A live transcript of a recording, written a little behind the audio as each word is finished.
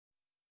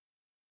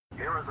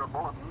Here is a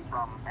bulletin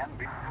from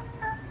NB.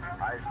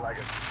 Ice like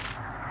it.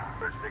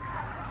 First 6.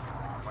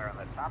 We're in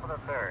the top of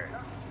the 3rd.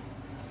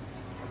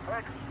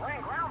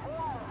 Swing, ground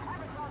ball.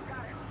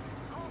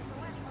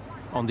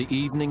 On the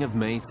evening of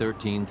May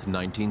 13th,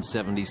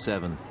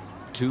 1977,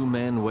 2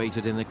 men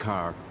waited in a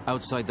car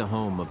outside the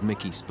home of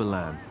Mickey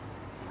Spillane.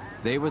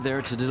 They were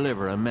there to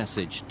deliver a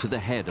message to the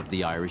head of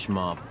the Irish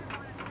mob.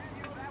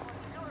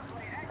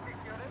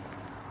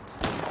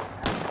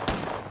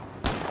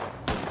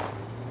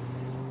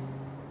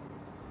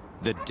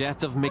 The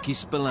death of Mickey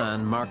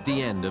Spillane marked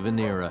the end of an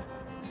era.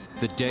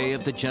 The day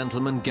of the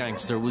gentleman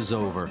gangster was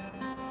over,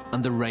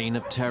 and the reign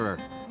of terror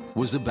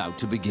was about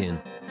to begin.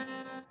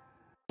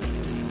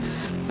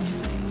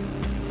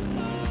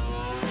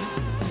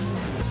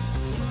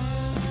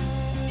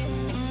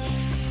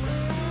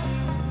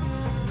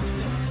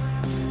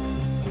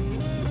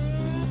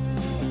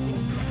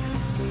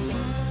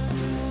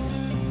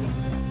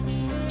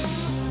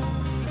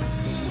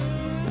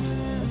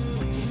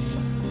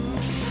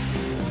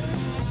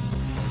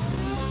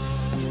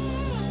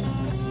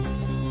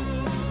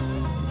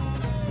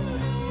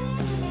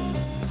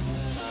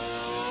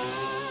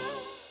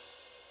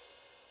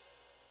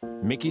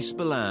 Mickey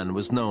Spillane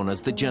was known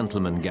as the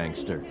gentleman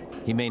gangster.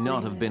 He may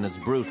not have been as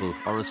brutal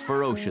or as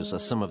ferocious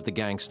as some of the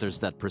gangsters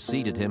that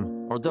preceded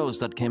him or those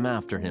that came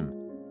after him,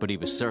 but he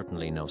was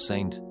certainly no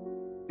saint.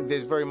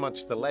 There's very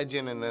much the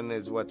legend and then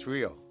there's what's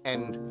real.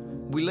 And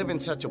we live in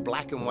such a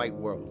black and white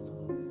world.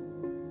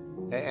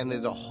 And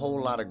there's a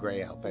whole lot of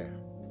gray out there.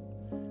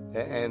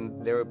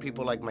 And there are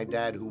people like my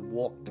dad who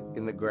walked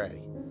in the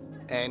gray.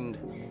 And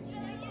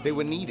they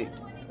were needed,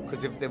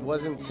 because if there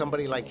wasn't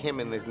somebody like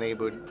him in this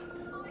neighborhood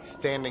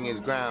standing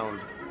his ground,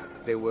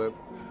 there were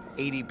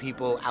 80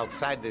 people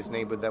outside this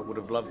neighborhood that would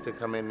have loved to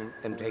come in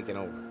and take it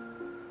over.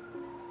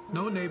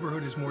 No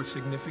neighborhood is more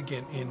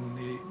significant in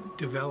the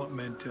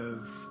development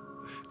of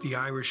the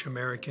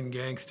Irish-American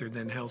gangster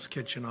than Hell's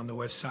Kitchen on the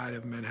west side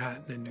of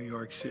Manhattan in New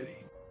York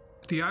City.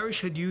 The Irish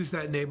had used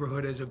that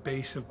neighborhood as a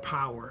base of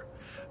power.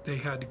 They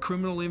had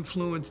criminal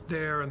influence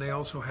there, and they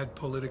also had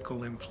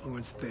political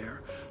influence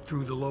there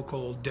through the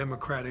local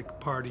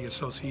Democratic Party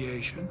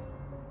Association.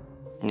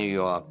 New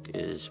York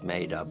is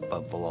made up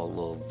of all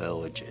little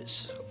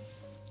villages,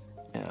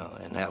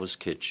 and Hell's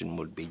Kitchen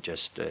would be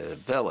just a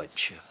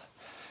village.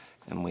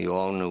 And we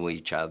all knew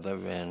each other,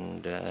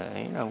 and,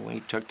 we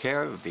took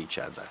care of each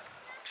other.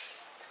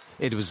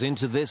 It was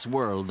into this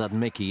world that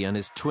Mickey and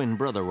his twin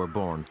brother were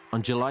born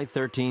on July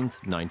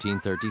 13th,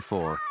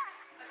 1934.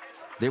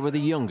 They were the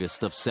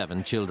youngest of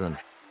 7 children.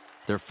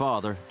 Their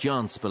father,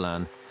 John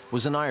Spillane,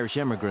 was an Irish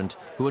immigrant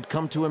who had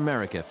come to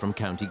America from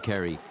County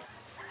Kerry.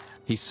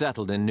 He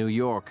settled in New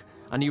York,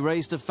 and he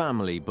raised a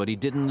family, but he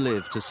didn't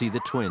live to see the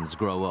twins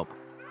grow up.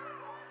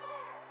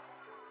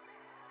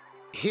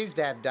 His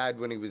dad died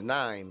when he was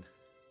 9.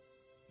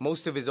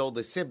 Most of his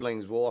older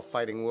siblings were all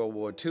fighting World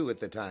War II at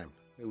the time.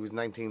 It was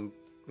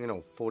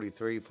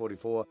 1943,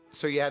 44.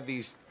 So you had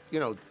these,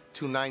 2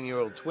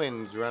 9-year-old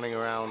twins running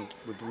around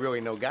with really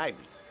no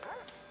guidance.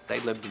 They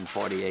lived in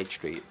 48th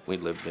Street. We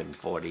lived in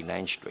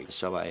 49th Street.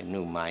 So I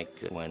knew Mike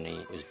when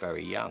he was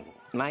very young.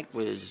 Mike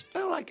was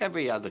like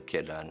every other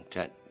kid on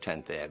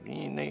 10th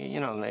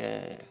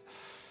Ave.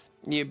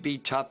 You'd be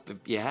tough if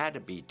you had to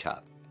be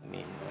tough.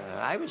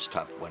 I was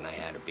tough when I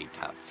had to be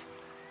tough.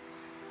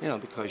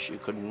 Because you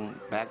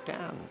couldn't back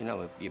down.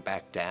 If you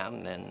back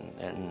down,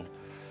 then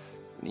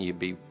you'd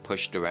be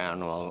pushed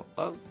around all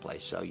over the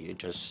place. So you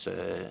just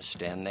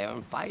stand there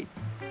and fight.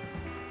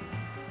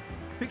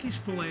 Mickey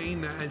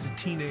Spillane, as a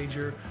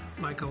teenager,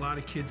 like a lot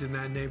of kids in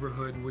that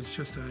neighborhood, was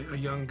just a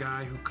young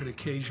guy who could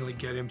occasionally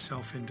get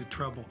himself into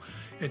trouble.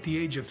 At the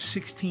age of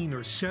 16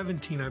 or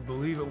 17, I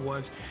believe it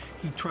was,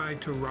 he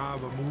tried to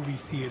rob a movie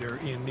theater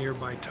in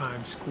nearby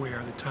Times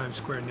Square. The Times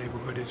Square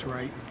neighborhood is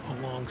right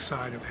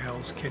alongside of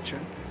Hell's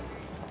Kitchen.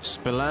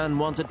 Spillane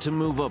wanted to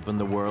move up in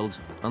the world,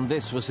 and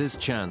this was his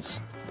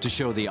chance to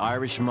show the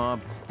Irish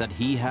mob that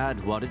he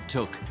had what it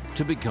took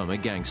to become a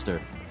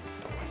gangster.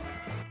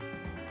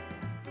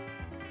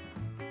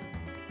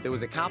 There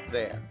was a cop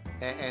there,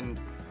 and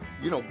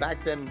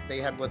back then they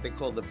had what they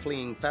called the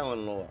fleeing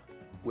felon law,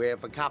 where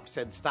if a cop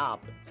said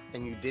stop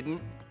and you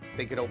didn't,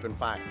 they could open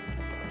fire.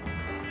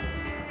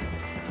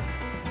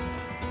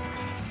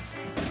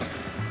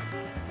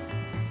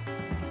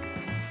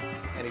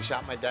 And he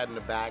shot my dad in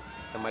the back,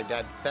 and my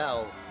dad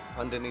fell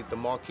underneath the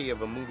marquee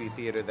of a movie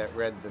theater that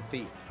read The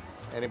Thief.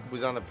 And it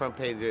was on the front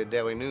page of the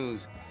Daily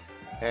News,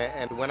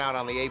 and went out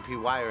on the AP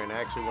wire and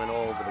actually went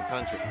all over the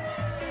country.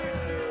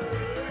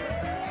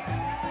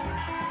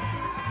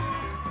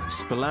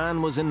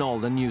 Spillane was in all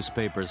the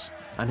newspapers,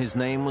 and his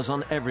name was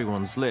on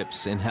everyone's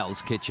lips in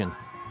Hell's Kitchen.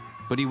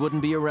 But he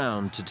wouldn't be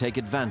around to take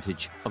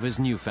advantage of his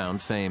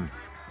newfound fame.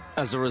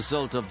 As a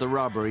result of the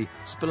robbery,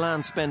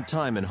 Spillane spent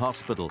time in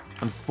hospital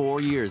and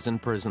 4 years in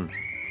prison.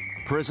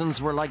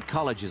 Prisons were like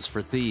colleges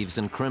for thieves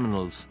and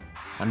criminals,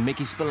 and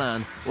Mickey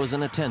Spillane was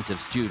an attentive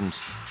student.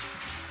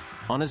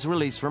 On his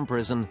release from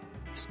prison,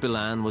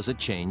 Spillane was a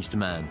changed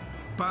man.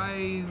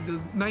 By the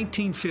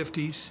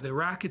 1950s, the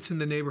rackets in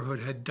the neighborhood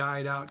had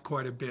died out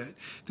quite a bit.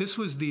 This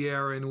was the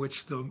era in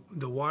which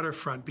the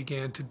waterfront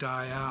began to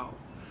die out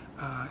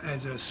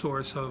as a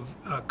source of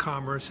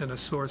commerce and a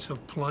source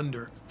of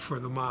plunder for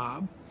the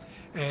mob.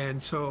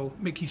 And so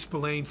Mickey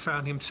Spillane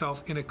found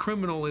himself in a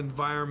criminal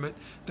environment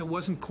that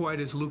wasn't quite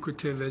as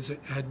lucrative as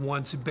it had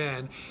once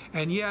been.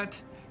 And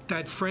yet,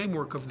 that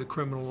framework of the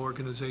criminal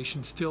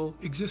organization still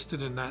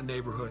existed in that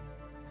neighborhood.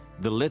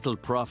 The little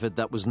profit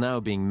that was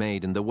now being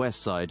made in the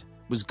West Side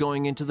was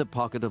going into the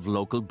pocket of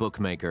local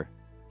bookmaker,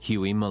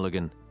 Huey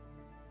Mulligan.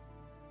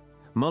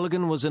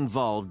 Mulligan was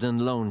involved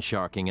in loan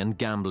sharking and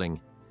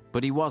gambling,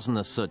 but he wasn't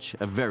as such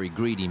a very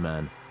greedy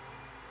man.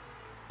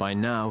 By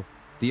now,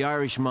 the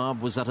Irish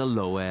mob was at a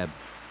low ebb.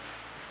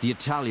 The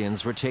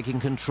Italians were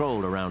taking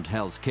control around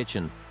Hell's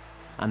Kitchen,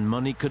 and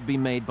money could be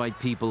made by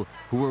people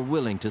who were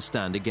willing to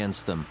stand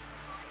against them.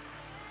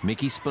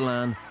 Mickey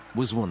Spillane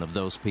was one of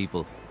those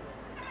people.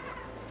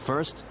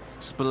 First,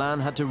 Spillane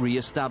had to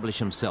re-establish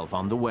himself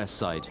on the West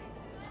Side,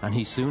 and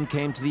he soon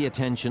came to the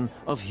attention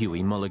of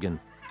Huey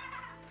Mulligan.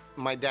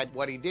 My dad,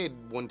 what he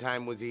did one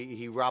time was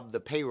he robbed the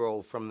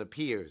payroll from the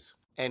piers.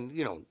 And,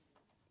 you know,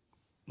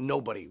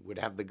 nobody would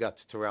have the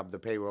guts to rob the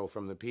payroll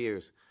from the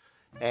piers.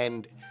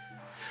 And,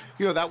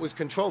 you know, that was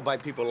controlled by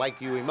people like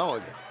Huey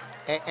Mulligan.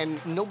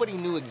 And nobody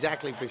knew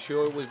exactly for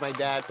sure it was my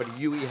dad, but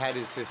Huey had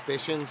his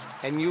suspicions.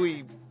 And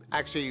Huey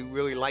actually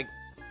really liked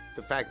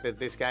the fact that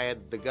this guy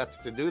had the guts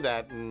to do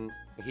that, and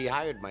he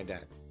hired my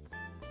dad.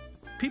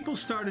 People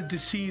started to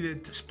see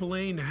that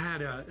Spillane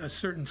had a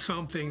certain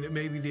something that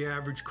maybe the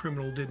average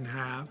criminal didn't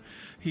have.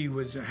 He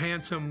was a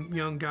handsome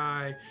young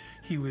guy.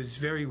 He was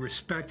very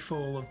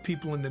respectful of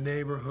people in the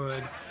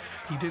neighborhood.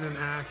 He didn't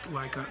act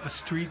like a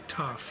street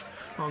tough,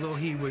 although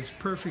he was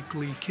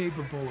perfectly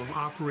capable of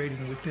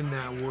operating within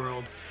that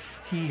world.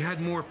 He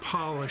had more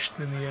polish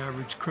than the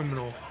average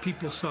criminal.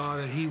 People saw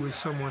that he was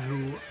someone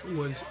who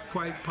was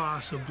quite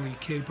possibly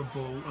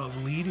capable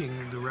of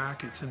leading the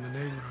rackets in the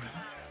neighborhood.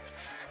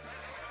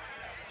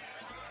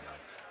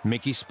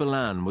 Mickey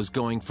Spillane was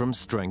going from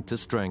strength to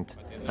strength,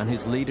 and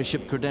his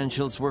leadership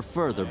credentials were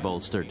further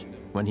bolstered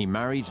when he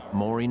married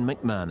Maureen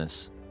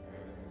McManus.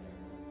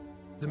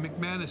 The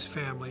McManus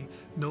family,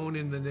 known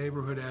in the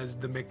neighborhood as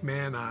the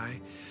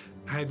McMahon-I,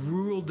 had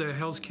ruled the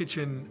Hell's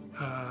Kitchen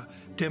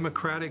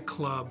Democratic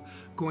Club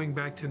going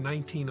back to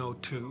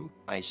 1902.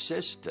 My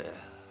sister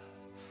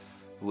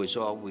was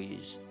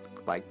always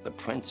like the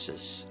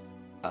princess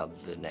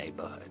of the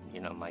neighborhood,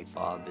 you know, my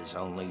father's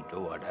only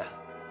daughter.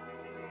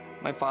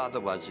 My father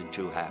wasn't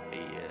too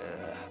happy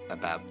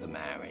about the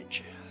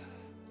marriage.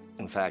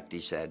 In fact, he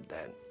said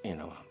that, you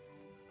know,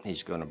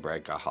 he's going to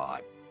break her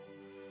heart.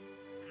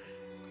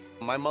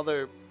 My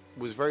mother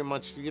was very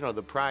much, you know,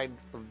 the pride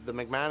of the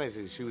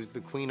McManuses. She was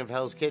the queen of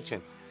Hell's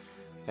Kitchen.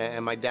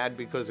 And my dad,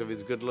 because of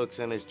his good looks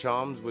and his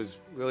charms, was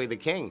really the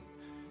king.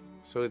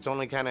 So it's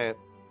only kind of,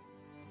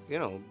 you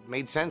know,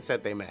 made sense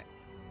that they met.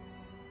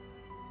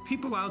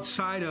 People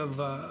outside of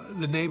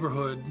the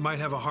neighborhood might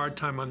have a hard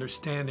time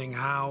understanding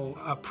how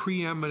a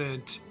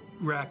preeminent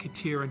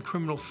racketeer and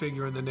criminal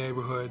figure in the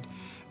neighborhood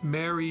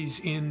marries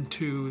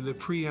into the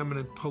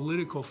preeminent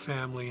political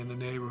family in the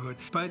neighborhood.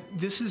 But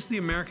this is the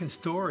American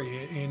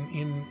story.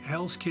 In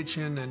Hell's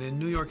Kitchen and in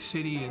New York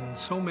City and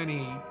so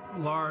many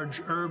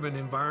large urban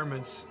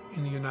environments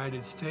in the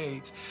United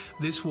States,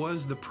 this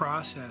was the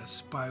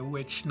process by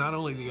which not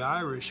only the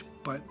Irish,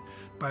 but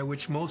by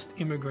which most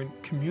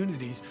immigrant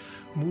communities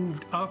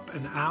moved up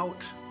and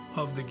out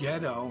of the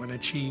ghetto and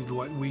achieved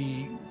what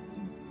we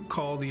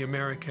call the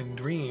American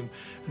dream.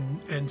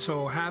 And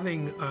so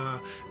having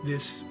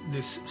this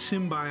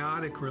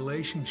symbiotic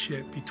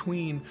relationship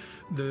between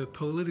the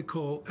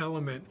political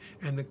element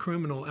and the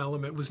criminal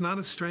element was not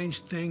a strange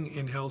thing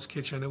in Hell's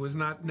Kitchen. It was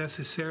not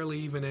necessarily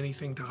even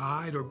anything to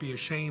hide or be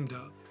ashamed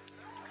of.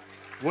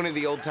 One of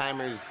the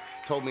old-timers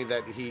told me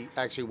that he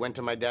actually went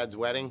to my dad's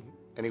wedding,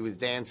 and he was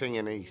dancing,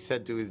 and he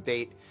said to his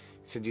date,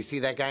 he said, "You see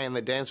that guy on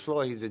the dance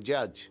floor? He's a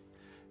judge."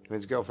 And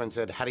his girlfriend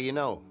said, "How do you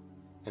know?"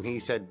 And he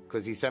said,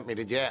 "Because he sent me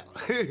to jail."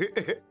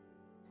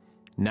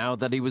 Now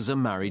that he was a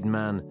married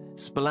man,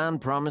 Spillane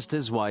promised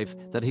his wife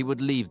that he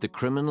would leave the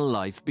criminal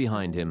life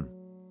behind him.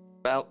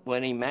 Well,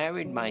 when he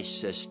married my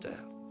sister,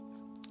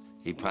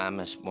 he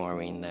promised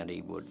Maureen that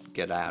he would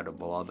get out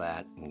of all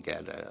that and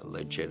get a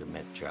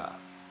legitimate job.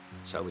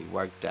 So he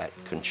worked at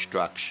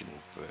construction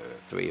for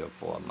 3 or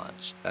 4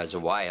 months. As a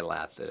wire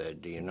lather,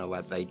 do you know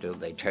what they do?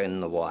 They turn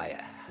the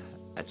wire.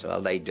 That's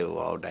all they do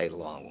all day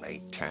long.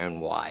 They turn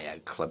wire,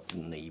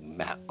 clipping the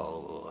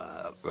metal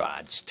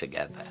rods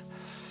together.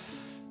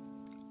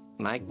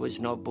 Mike was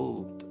no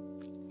boob.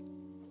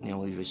 You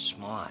know, he was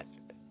smart.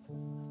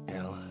 You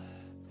know,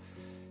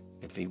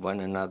 if he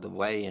went another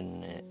way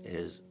in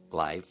his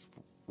life,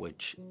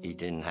 which he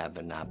didn't have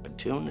an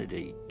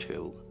opportunity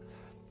to,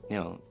 you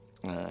know,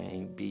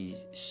 he'd be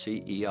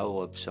CEO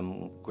of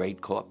some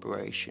great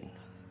corporation.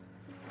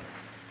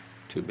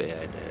 Too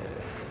bad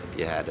if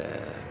you had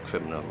a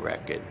criminal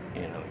record,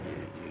 you know,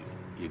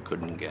 you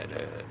couldn't get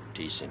a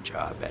decent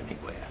job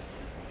anywhere.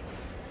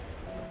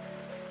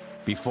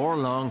 Before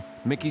long,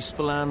 Mickey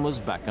Spillane was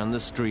back on the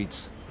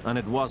streets, and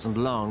it wasn't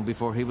long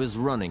before he was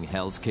running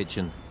Hell's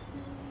Kitchen.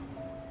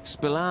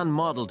 Spillane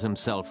modelled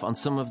himself on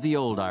some of the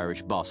old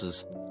Irish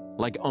bosses,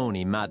 like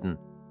Oni Madden.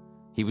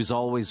 He was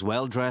always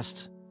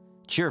well-dressed,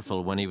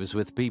 cheerful when he was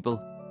with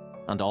people,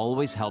 and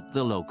always helped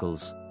the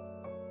locals.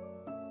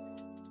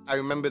 I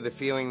remember the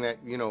feeling that,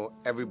 you know,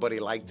 everybody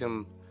liked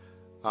him.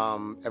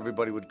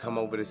 Everybody would come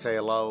over to say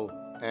hello.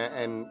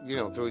 And, you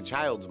know, through a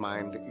child's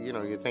mind, you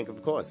know, you think,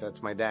 of course,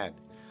 that's my dad.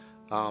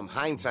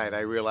 Hindsight,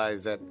 I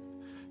realized that,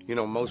 you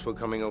know, most were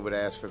coming over to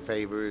ask for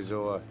favors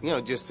or, you know,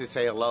 just to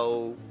say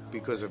hello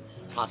because of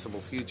possible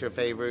future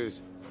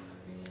favors.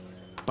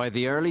 By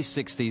the early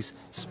 60s,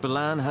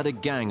 Spillane had a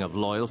gang of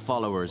loyal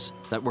followers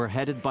that were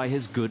headed by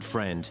his good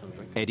friend,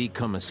 Eddie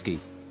Cumiskey.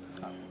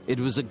 It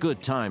was a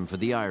good time for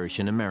the Irish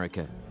in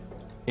America.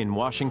 In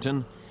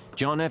Washington,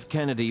 John F.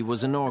 Kennedy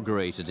was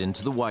inaugurated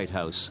into the White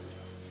House.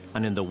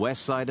 And in the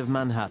west side of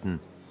Manhattan,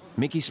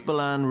 Mickey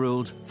Spillane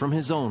ruled from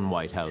his own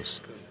White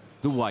House,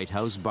 the White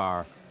House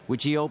Bar,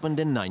 which he opened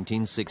in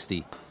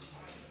 1960.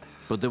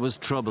 But there was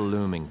trouble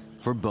looming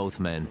for both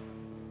men.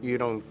 You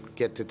don't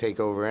get to take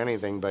over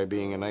anything by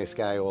being a nice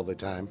guy all the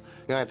time.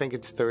 You know, I think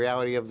it's the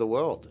reality of the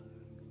world.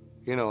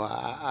 You know,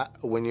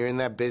 when you're in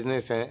that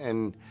business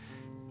and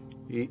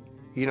you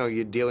know,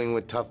 you're dealing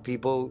with tough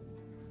people,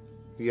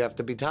 you have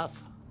to be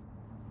tough.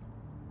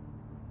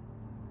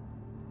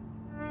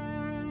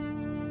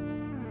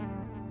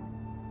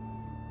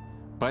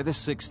 By the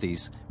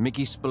 60s,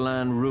 Mickey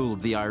Spillane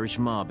ruled the Irish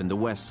mob in the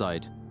West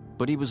Side,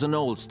 but he was an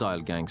old-style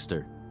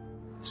gangster.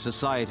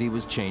 Society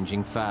was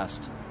changing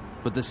fast,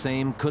 but the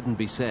same couldn't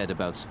be said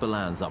about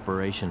Spillane's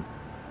operation.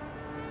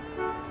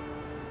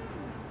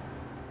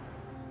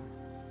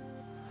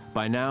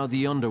 By now,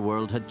 the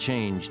underworld had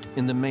changed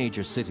in the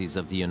major cities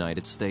of the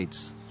United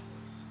States.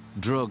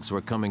 Drugs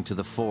were coming to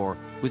the fore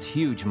with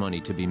huge money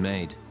to be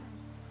made.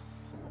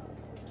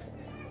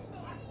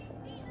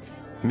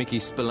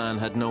 Mickey Spillane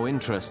had no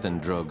interest in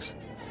drugs,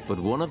 but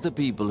one of the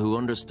people who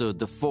understood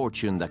the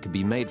fortune that could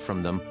be made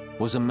from them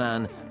was a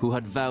man who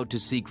had vowed to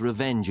seek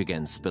revenge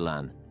against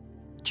Spillane,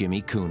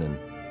 Jimmy Coonan.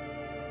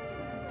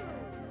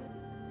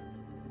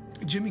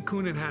 Jimmy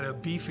Coonan had a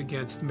beef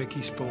against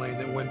Mickey Spillane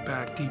that went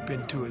back deep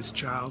into his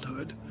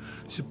childhood.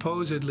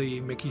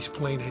 Supposedly, Mickey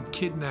Spillane had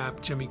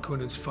kidnapped Jimmy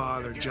Coonan's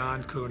father,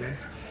 John Coonan,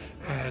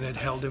 and had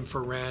held him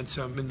for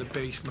ransom in the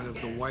basement of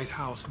the White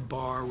House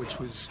Bar, which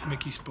was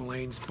Mickey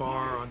Spillane's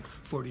bar on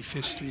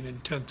 45th Street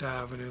and 10th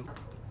Avenue.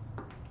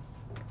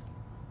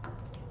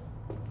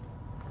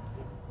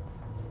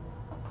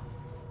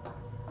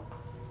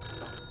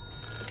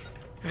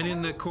 And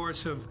in the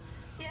course of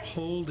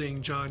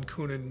holding John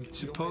Coonan,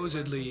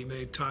 supposedly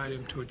they tied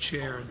him to a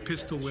chair and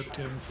pistol whipped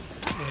him,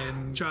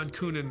 and John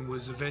Coonan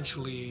was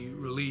eventually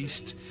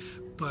released.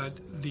 But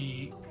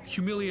the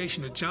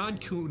humiliation that John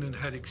Coonan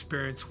had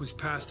experienced was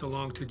passed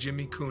along to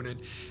Jimmy Coonan,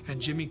 and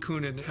Jimmy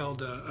Coonan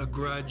held a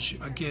grudge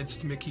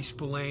against Mickey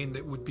Spillane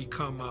that would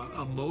become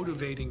a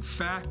motivating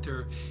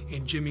factor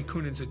in Jimmy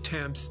Coonan's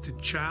attempts to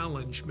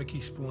challenge Mickey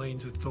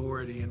Spillane's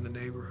authority in the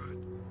neighborhood.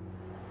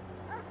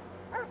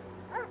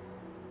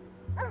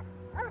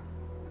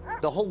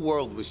 The whole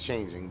world was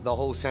changing. The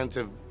whole sense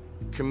of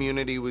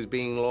community was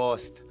being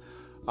lost.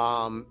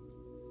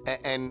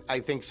 And I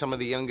think some of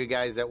the younger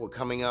guys that were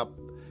coming up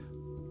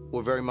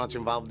were very much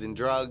involved in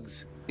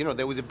drugs. You know,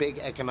 there was a big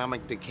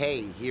economic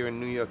decay here in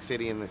New York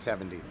City in the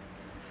 70s.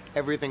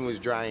 Everything was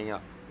drying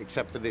up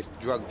except for this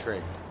drug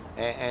trade.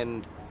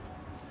 And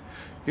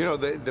you know,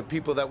 the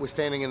people that were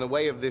standing in the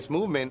way of this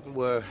movement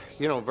were,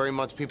 you know, very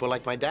much people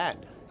like my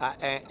dad.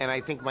 And I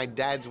think my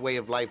dad's way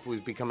of life was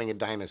becoming a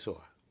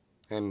dinosaur.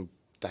 And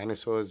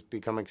dinosaurs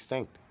become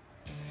extinct.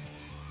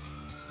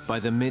 By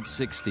the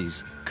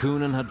mid-60s,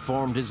 Coonan had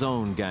formed his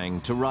own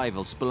gang to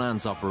rival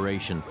Spillane's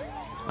operation,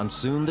 and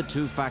soon the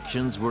two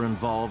factions were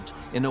involved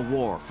in a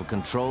war for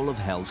control of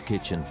Hell's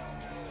Kitchen.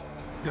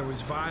 There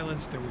was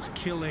violence, there was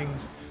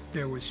killings,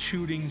 there was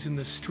shootings in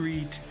the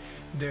street,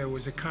 there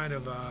was a kind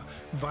of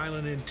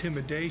violent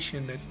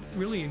intimidation that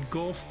really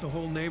engulfed the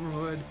whole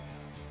neighborhood.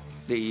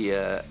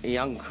 The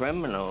young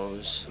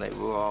criminals, they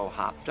were all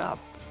hopped up,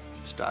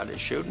 started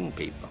shooting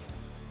people.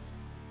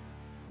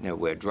 You know,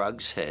 where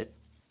drugs hit,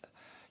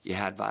 you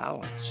had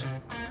violence.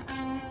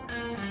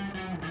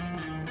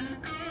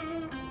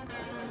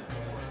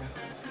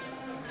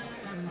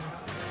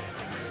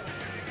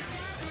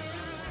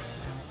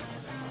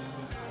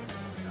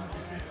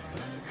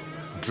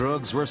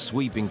 Drugs were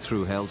sweeping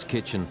through Hell's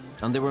Kitchen,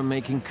 and they were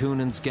making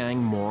Coonan's gang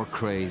more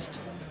crazed.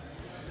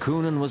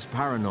 Coonan was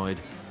paranoid,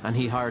 and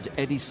he hired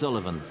Eddie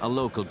Sullivan, a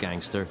local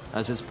gangster,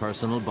 as his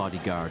personal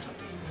bodyguard.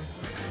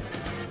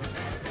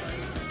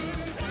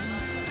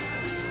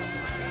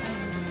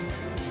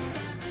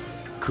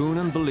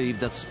 Coonan believed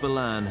that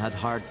Spillane had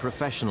hired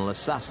professional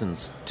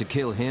assassins to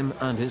kill him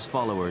and his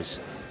followers.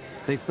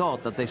 They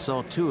thought that they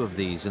saw two of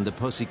these in the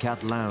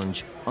Pussycat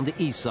Lounge on the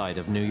east side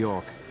of New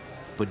York.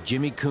 But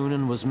Jimmy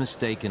Coonan was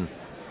mistaken,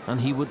 and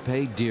he would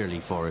pay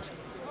dearly for it.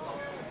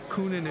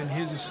 Coonan and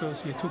his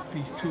associate took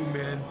these two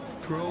men,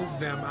 drove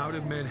them out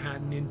of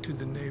Manhattan into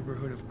the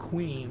neighborhood of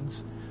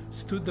Queens,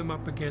 stood them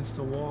up against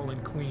a wall in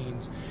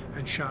Queens,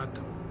 and shot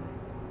them.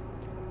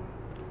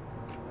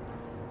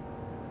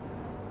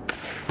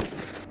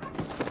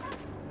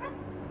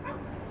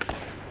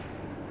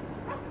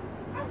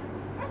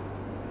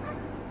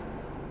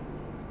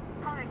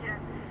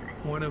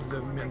 One of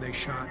the men they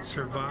shot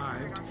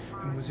survived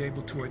and was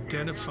able to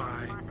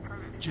identify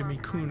Jimmy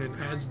Coonan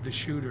as the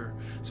shooter.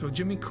 So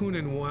Jimmy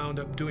Coonan wound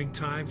up doing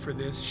time for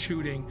this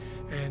shooting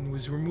and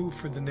was removed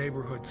from the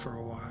neighborhood for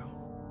a while.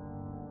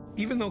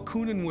 Even though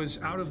Coonan was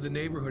out of the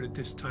neighborhood at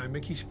this time,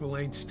 Mickey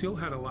Spillane still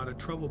had a lot of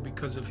trouble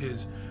because of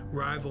his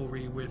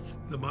rivalry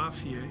with the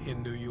mafia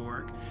in New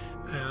York.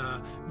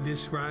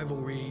 This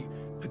rivalry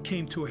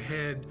came to a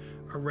head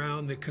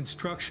around the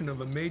construction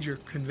of a major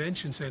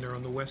convention center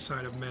on the west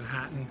side of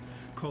Manhattan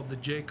called the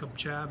Jacob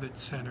Javits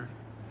Center.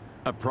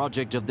 A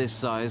project of this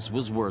size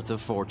was worth a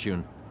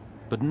fortune,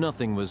 but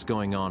nothing was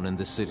going on in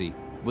the city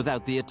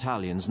without the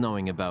Italians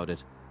knowing about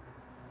it.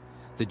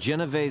 The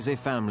Genovese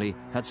family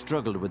had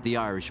struggled with the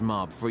Irish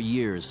mob for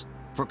years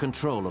for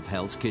control of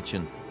Hell's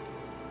Kitchen.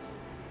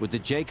 With the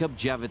Jacob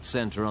Javits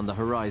Center on the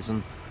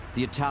horizon,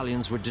 the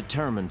Italians were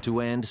determined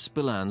to end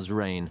Spillane's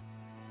reign.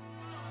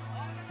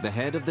 The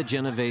head of the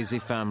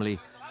Genovese family,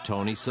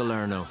 Tony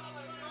Salerno,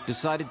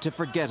 decided to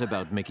forget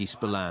about Mickey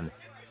Spillane,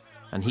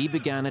 and he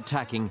began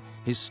attacking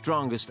his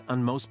strongest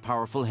and most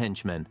powerful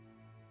henchmen.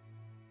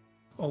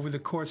 Over the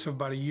course of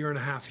about a year and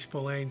a half,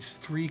 Spillane's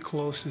three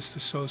closest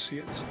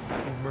associates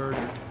were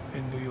murdered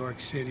in New York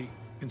City,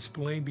 and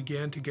Spillane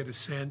began to get a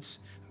sense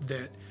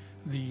that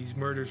these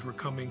murders were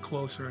coming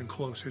closer and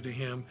closer to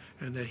him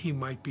and that he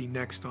might be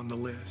next on the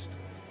list.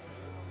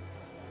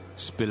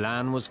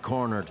 Spillane was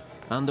cornered,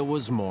 and there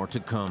was more to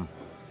come.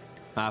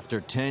 After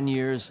 10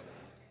 years,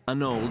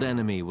 an old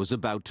enemy was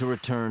about to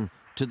return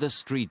to the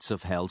streets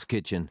of Hell's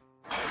Kitchen.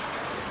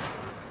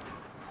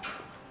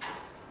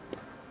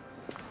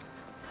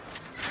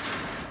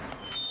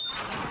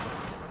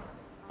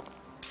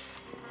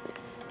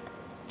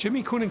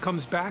 Jimmy Coonan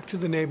comes back to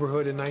the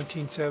neighborhood in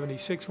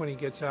 1976 when he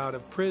gets out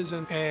of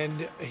prison,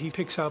 and he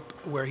picks up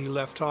where he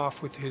left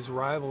off with his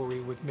rivalry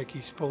with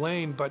Mickey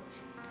Spillane. But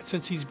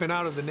since he's been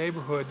out of the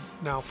neighborhood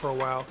now for a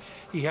while,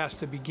 he has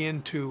to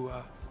begin to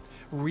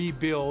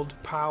rebuild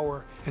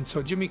power. And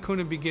so Jimmy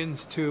Coonan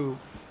begins to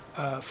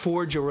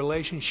forge a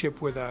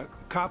relationship with a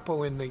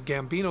capo in the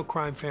Gambino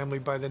crime family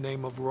by the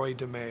name of Roy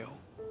DeMeo.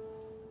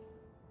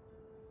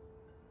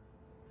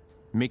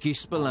 Mickey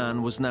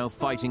Spillane was now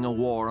fighting a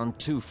war on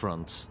two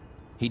fronts.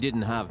 He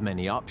didn't have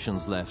many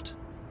options left.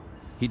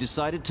 He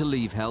decided to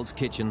leave Hell's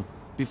Kitchen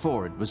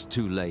before it was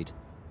too late.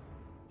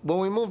 When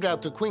we moved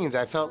out to Queens,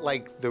 I felt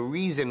like the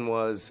reason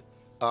was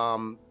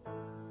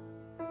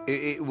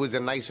it was a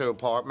nicer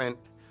apartment.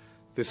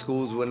 The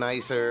schools were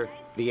nicer.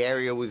 The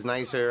area was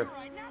nicer.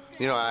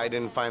 You know, I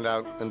didn't find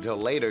out until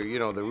later, you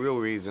know, the real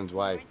reasons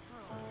why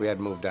we had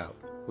moved out,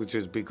 which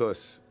is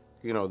because,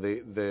 you know,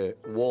 the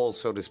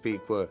walls, so to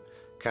speak, were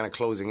kind of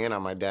closing in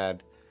on my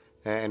dad,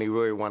 and he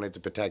really wanted to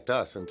protect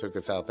us and took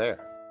us out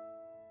there.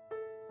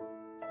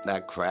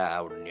 That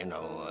crowd, you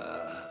know,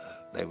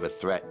 they were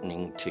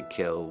threatening to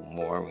kill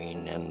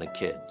Maureen and the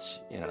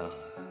kids, you know.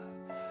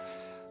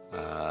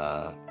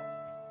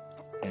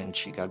 And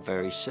she got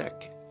very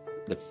sick.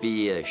 The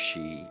fear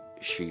she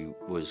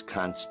was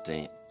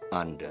constant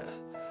under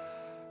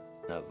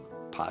of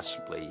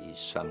possibly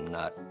some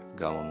nut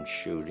going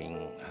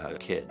shooting her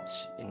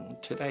kids.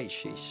 And today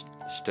she's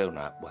still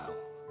not well.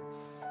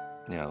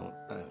 You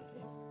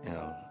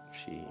know,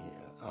 she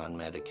on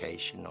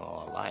medication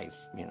all her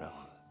life, you know,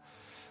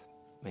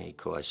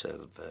 because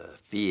of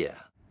fear.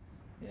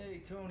 Hey,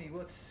 Tony,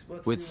 what's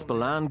With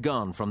Spillane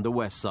gone from the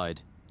west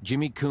side,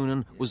 Jimmy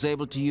Coonan was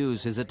able to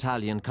use his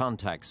Italian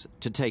contacts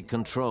to take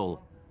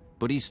control,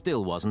 but he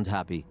still wasn't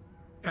happy.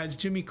 As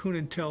Jimmy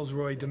Coonan tells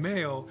Roy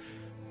DeMeo,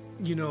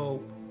 you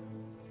know,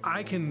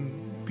 I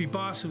can be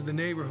boss of the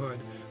neighborhood,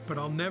 but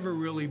I'll never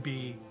really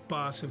be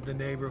boss of the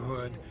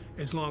neighborhood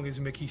as long as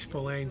Mickey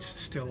Spillane's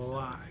still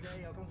alive.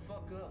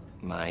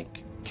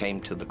 Mike came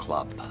to the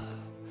club,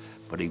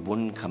 but he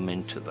wouldn't come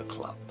into the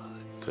club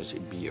because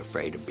he'd be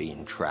afraid of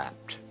being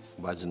trapped. It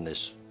wasn't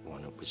this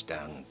one, it was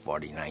down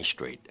 49th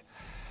Street.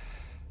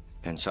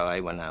 And so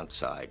I went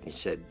outside. He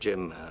said,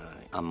 Jim,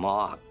 I'm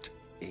marked.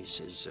 He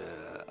says,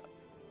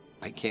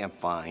 I can't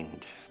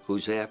find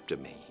who's after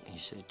me. He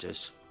said,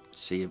 just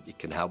see if you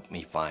can help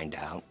me find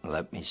out and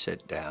let me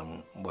sit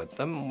down with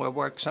them and we'll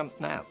work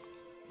something out.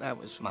 That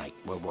was Mike,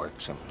 we'll work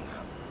something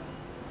out.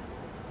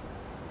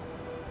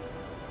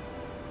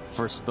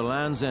 For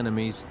Spillane's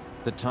enemies,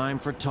 the time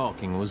for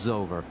talking was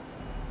over.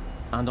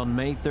 And on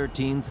May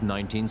 13th,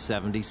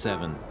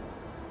 1977,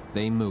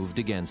 they moved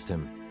against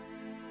him.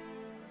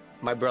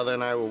 My brother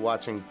and I were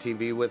watching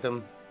TV with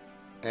him,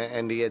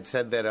 and he had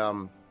said that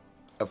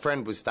a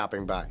friend was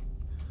stopping by.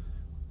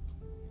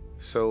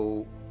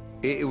 So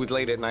it was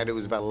late at night, it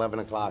was about 11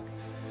 o'clock.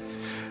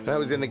 And I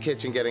was in the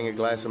kitchen getting a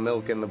glass of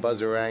milk, and the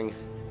buzzer rang.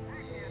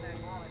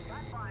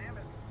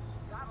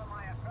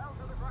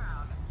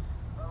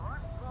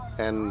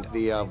 and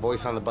the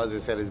voice on the buzzer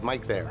said, "Is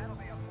Mike there?"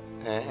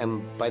 And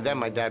by then,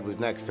 my dad was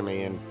next to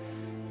me, and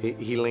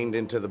he leaned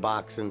into the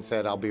box and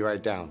said, "I'll be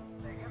right down."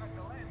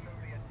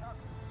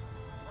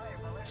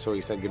 So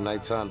he said, "Good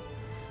night, son."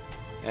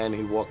 And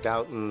he walked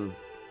out, and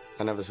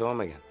I never saw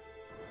him again.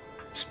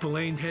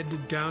 Spillane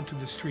headed down to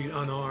the street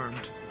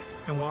unarmed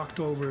and walked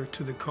over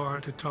to the car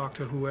to talk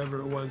to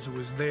whoever it was that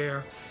was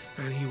there,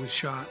 and he was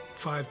shot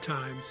 5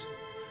 times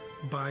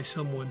by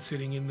someone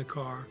sitting in the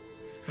car,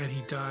 and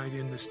he died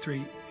in the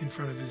street in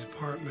front of his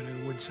apartment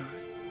in Woodside.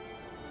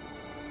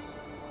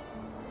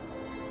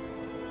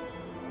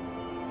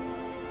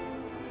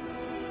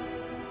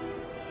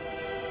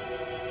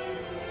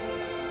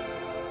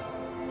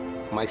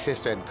 My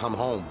sister had come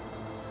home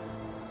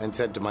and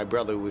said to my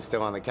brother, who was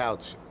still on the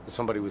couch,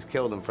 somebody was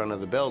killed in front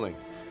of the building.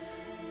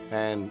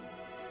 And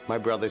my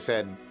brother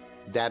said,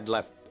 "Dad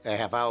left a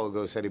half hour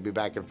ago, said he'd be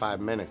back in 5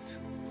 minutes."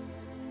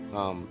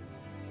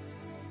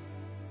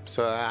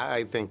 So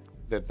I think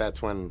that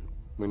that's when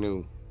we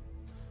knew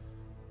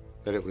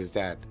that it was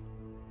Dad.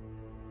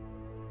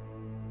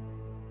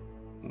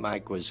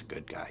 Mike was a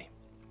good guy,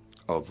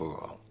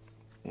 overall.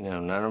 You know,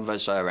 none of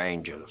us are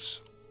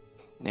angels.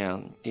 You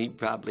know, he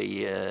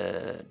probably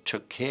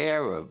took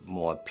care of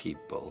more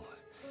people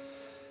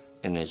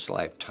in his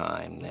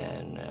lifetime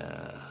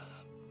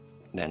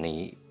than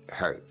he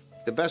hurt.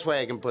 The best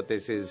way I can put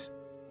this is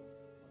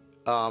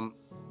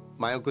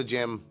my Uncle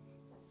Jim,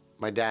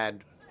 my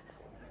dad,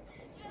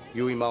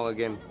 Huey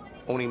Mulligan,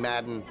 Oni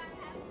Madden,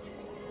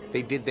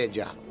 they did their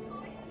job,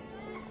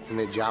 and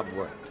their job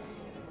worked.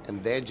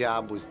 And their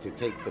job was to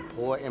take the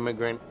poor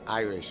immigrant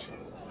Irish,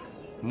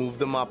 move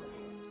them up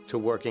to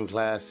working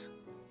class,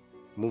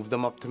 move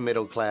them up to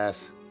middle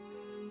class.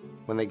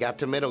 When they got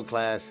to middle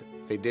class,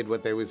 they did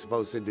what they were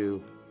supposed to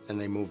do, and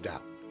they moved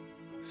out.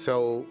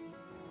 So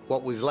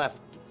what was left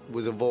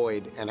was a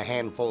void and a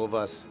handful of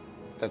us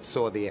that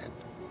saw the end.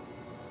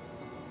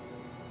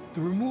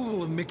 The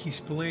removal of Mickey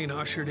Spillane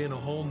ushered in a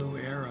whole new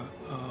era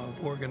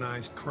of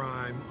organized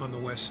crime on the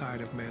west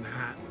side of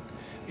Manhattan.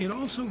 It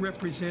also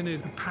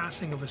represented the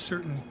passing of a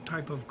certain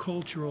type of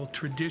cultural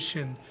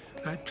tradition,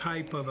 that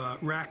type of a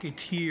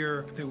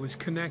racketeer that was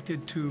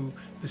connected to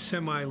the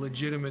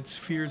semi-legitimate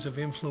spheres of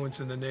influence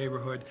in the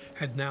neighborhood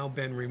had now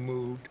been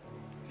removed.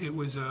 It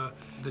was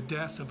the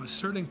death of a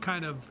certain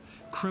kind of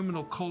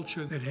criminal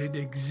culture that had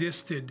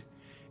existed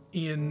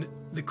in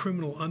the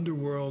criminal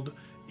underworld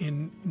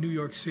in New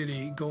York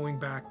City going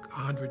back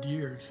 100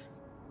 years.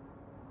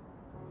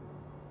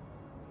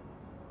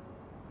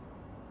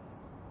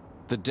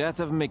 The death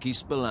of Mickey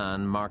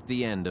Spillane marked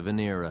the end of an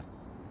era.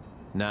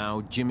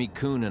 Now, Jimmy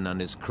Coonan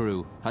and his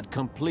crew had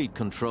complete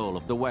control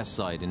of the West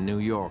Side in New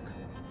York.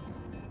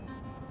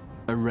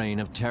 A reign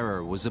of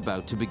terror was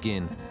about to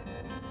begin.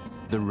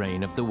 The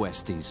reign of the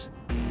Westies.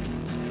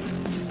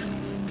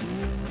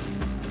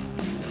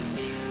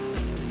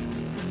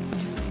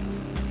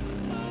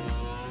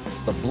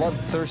 The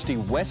bloodthirsty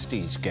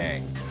Westies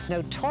gang.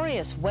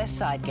 Notorious West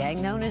Side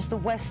gang known as the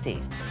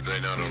Westies.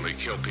 They not only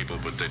kill people,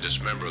 but they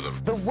dismember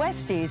them. The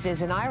Westies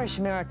is an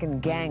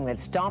Irish-American gang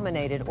that's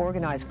dominated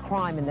organized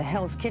crime in the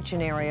Hell's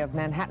Kitchen area of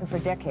Manhattan for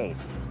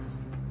decades.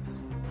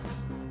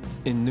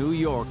 In New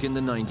York in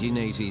the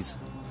 1980s,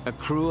 a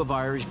crew of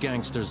Irish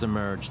gangsters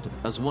emerged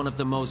as one of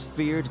the most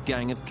feared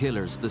gang of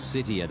killers the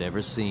city had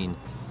ever seen.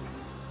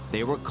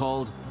 They were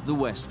called the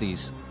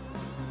Westies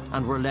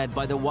and were led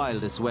by the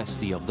wildest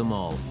Westie of them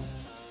all,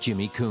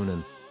 Jimmy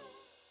Coonan.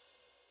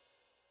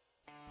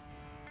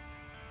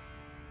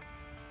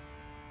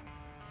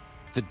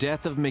 The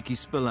death of Mickey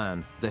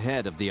Spillane, the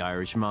head of the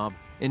Irish mob,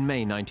 in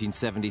May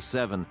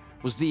 1977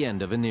 was the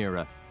end of an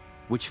era,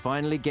 which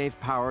finally gave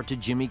power to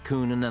Jimmy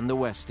Coonan and the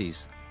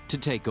Westies to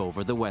take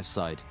over the West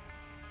Side.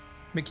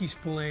 Mickey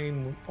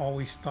Spillane,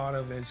 always thought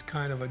of as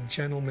kind of a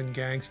gentleman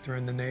gangster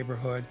in the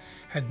neighborhood,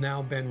 had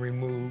now been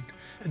removed.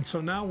 And so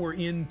now we're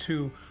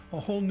into a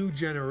whole new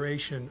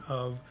generation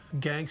of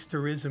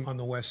gangsterism on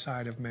the west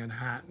side of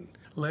Manhattan,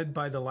 led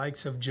by the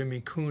likes of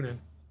Jimmy Coonan.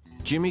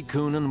 Jimmy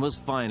Coonan was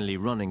finally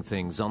running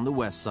things on the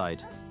West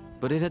Side,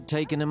 but it had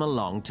taken him a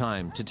long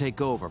time to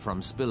take over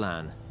from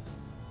Spillane.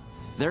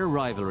 Their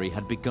rivalry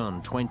had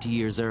begun 20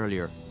 years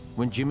earlier,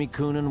 when Jimmy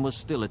Coonan was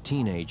still a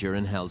teenager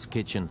in Hell's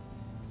Kitchen.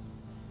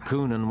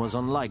 Coonan was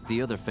unlike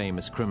the other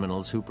famous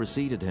criminals who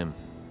preceded him.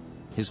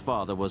 His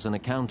father was an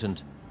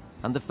accountant,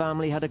 and the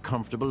family had a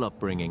comfortable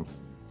upbringing.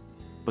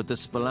 But the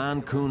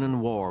Spillane-Coonan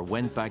war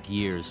went back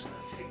years,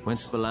 when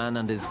Spillane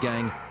and his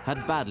gang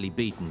had badly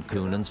beaten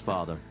Coonan's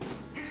father.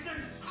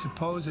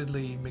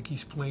 Supposedly, Mickey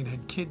Spillane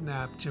had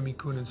kidnapped Jimmy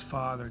Coonan's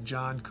father,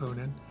 John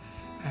Coonan,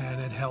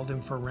 and had held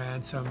him for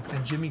ransom.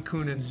 And Jimmy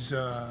Coonan's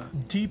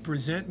deep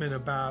resentment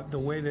about the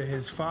way that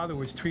his father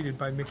was treated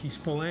by Mickey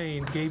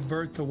Spillane gave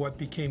birth to what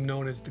became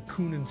known as the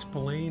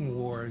Coonan-Spillane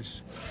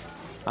Wars.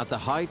 At the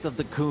height of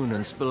the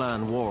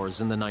Coonan-Spillane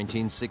Wars in the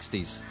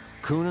 1960s,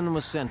 Coonan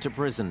was sent to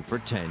prison for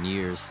 10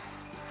 years.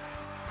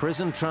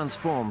 Prison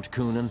transformed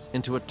Coonan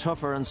into a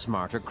tougher and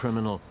smarter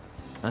criminal,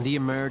 and he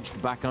emerged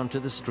back onto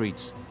the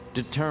streets,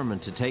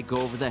 determined to take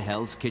over the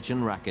Hell's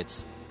Kitchen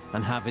rackets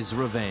and have his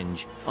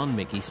revenge on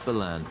Mickey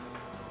Spillane.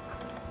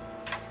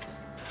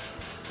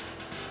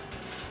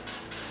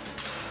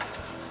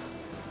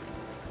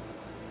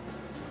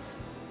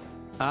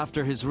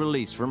 After his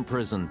release from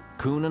prison,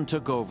 Coonan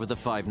took over the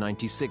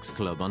 596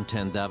 Club on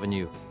 10th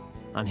Avenue,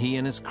 and he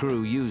and his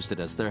crew used it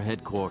as their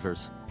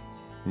headquarters.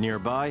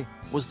 Nearby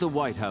was the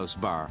White House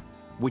Bar,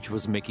 which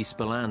was Mickey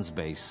Spillane's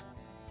base.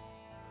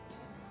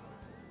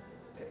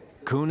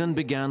 Coonan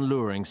began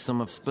luring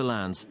some of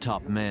Spillane's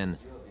top men,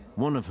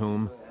 one of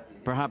whom,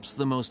 perhaps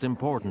the most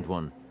important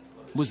one,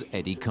 was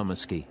Eddie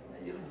Comiskey.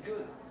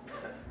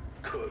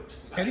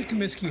 Eddie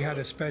Comiskey had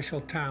a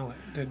special talent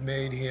that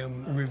made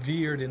him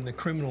revered in the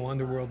criminal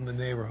underworld in the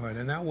neighborhood,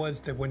 and that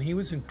was that when he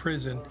was in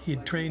prison,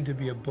 he'd trained to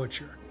be a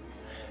butcher.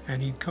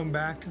 And he'd come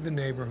back to the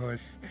neighborhood,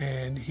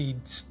 and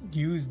he'd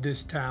used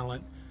this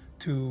talent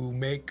to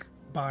make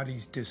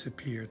bodies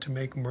disappear, to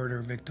make murder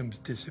victims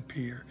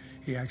disappear.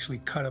 He actually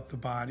cut up the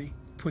body,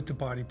 put the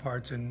body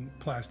parts in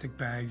plastic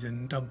bags,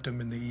 and dumped them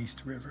in the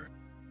East River.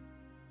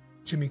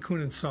 Jimmy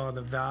Coonan saw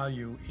the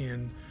value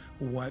in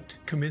what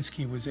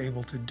Comiskey was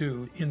able to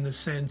do, in the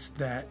sense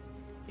that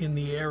in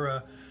the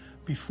era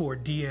before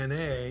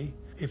DNA,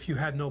 if you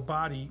had no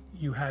body,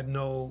 you had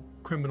no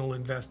criminal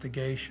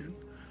investigation.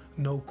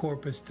 No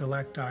corpus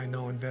delicti,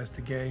 no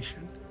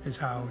investigation, is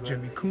how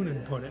Jimmy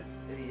Coonan put it.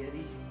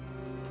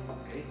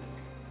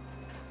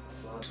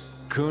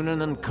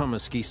 Coonan and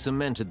Comiskey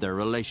cemented their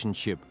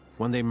relationship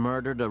when they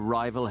murdered a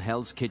rival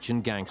Hell's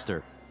Kitchen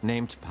gangster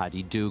named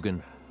Paddy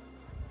Dugan.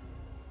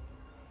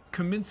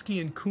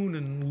 Comiskey and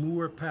Coonan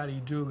lure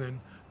Paddy Dugan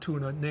to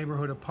a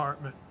neighborhood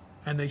apartment,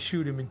 and they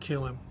shoot him and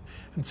kill him.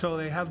 And so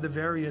they have the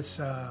various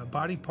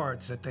body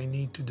parts that they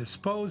need to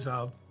dispose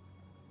of.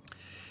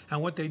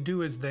 And what they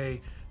do is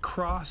they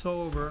cross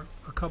over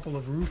a couple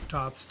of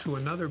rooftops to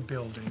another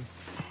building,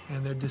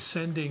 and they're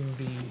descending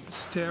the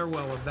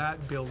stairwell of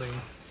that building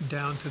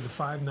down to the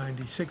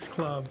 596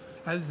 Club.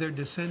 As they're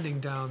descending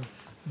down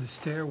the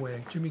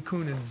stairway, Jimmy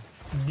Coonan's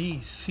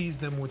niece sees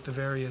them with the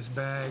various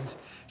bags.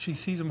 She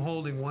sees him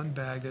holding one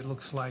bag that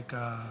looks like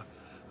a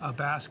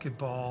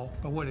basketball,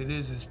 but what it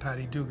is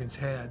Paddy Dugan's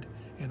head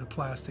in a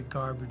plastic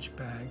garbage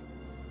bag.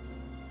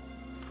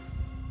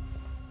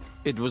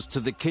 It was to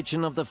the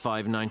kitchen of the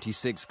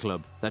 596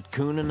 Club that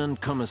Coonan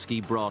and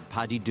Comiskey brought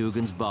Paddy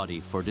Dugan's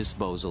body for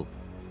disposal.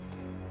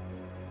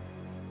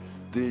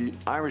 The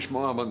Irish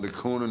mob under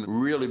Coonan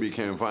really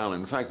became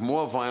violent. In fact,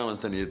 more violent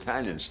than the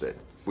Italians did.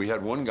 We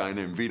had one guy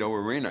named Vito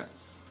Arena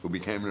who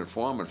became an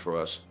informant for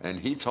us, and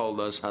he told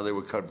us how they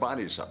would cut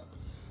bodies up.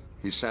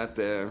 He sat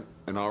there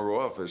in our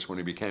office when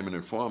he became an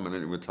informant,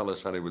 and he would tell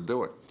us how they would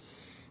do it.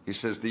 He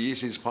says the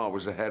easiest part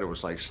was the head. It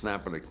was like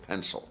snapping a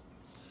pencil.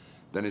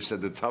 Then he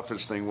said the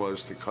toughest thing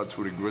was to cut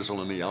through the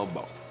grizzle in the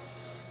elbow.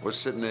 We're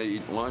sitting there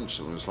eating lunch,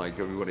 and it was like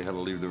everybody had to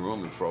leave the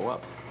room and throw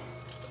up.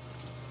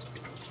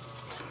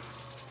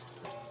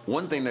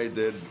 One thing they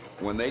did,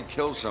 when they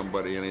killed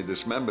somebody and they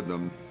dismembered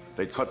them,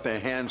 they cut their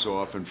hands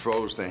off and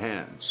froze their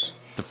hands.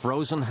 The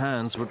frozen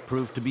hands would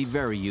prove to be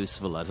very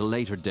useful at a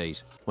later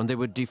date, when they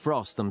would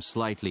defrost them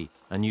slightly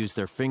and use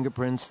their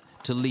fingerprints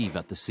to leave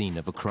at the scene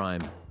of a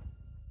crime.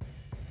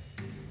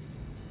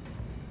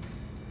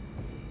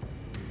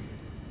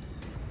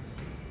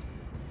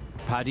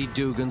 Paddy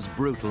Dugan's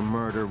brutal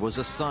murder was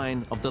a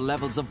sign of the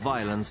levels of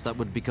violence that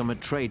would become a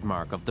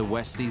trademark of the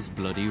Westies'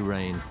 bloody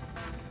reign.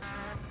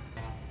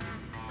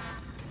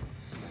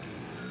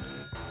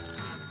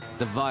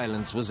 The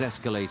violence was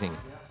escalating,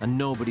 and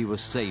nobody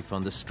was safe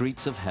on the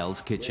streets of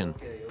Hell's Kitchen.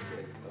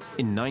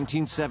 In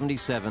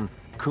 1977,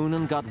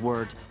 Coonan got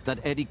word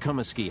that Eddie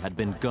Comiskey had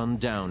been gunned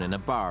down in a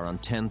bar on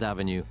 10th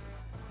Avenue.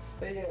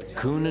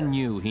 Coonan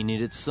knew he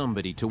needed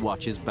somebody to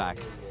watch his back,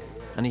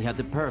 and he had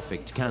the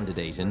perfect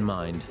candidate in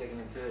mind.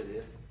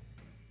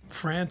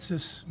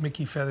 Francis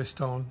Mickey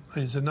Featherstone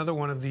is another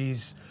one of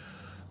these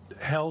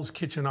Hell's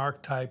Kitchen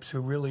archetypes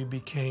who really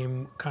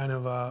became kind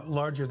of a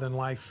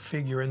larger-than-life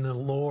figure in the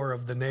lore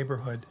of the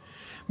neighborhood.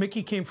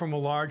 Mickey came from a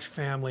large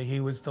family. He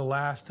was the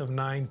last of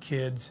 9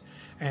 kids,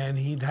 and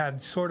he'd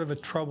had sort of a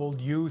troubled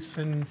youth,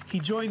 and he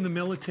joined the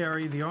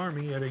military, the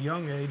Army, at a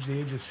young age, the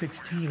age of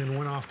 16, and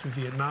went off to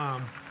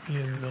Vietnam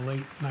in the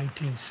late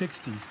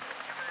 1960s.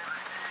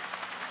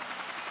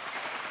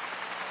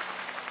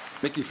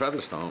 Mickey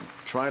Featherstone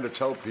tried to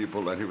tell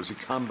people that he was a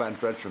combat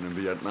veteran in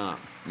Vietnam.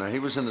 Now, he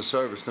was in the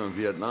service during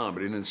Vietnam,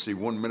 but he didn't see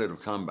 1 minute of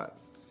combat.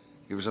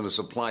 He was in a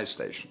supply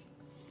station.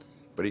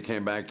 But he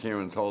came back here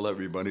and told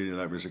everybody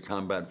that he was a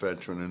combat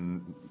veteran,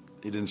 and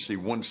he didn't see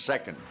 1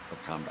 second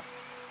of combat.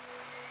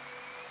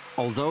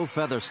 Although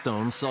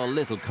Featherstone saw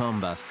little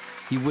combat,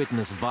 he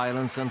witnessed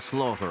violence and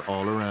slaughter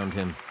all around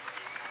him.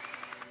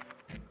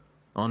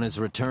 On his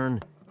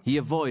return, he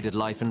avoided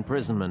life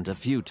imprisonment a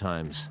few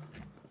times.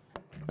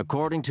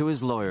 According to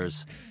his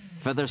lawyers,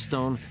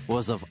 Featherstone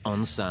was of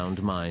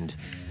unsound mind.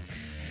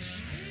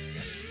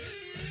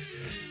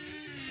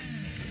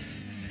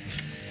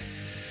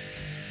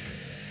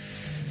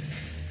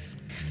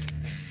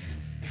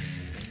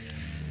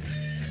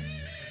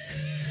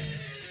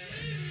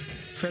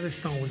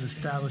 Featherstone was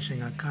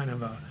establishing a kind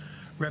of a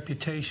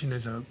reputation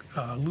as a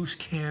loose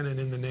cannon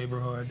in the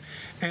neighborhood.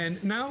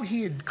 And now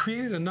he had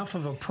created enough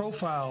of a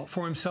profile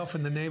for himself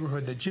in the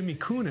neighborhood that Jimmy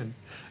Coonan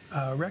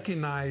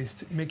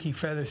recognized Mickey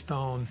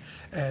Featherstone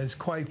as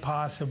quite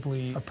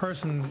possibly a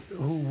person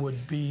who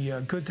would be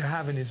good to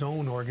have in his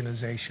own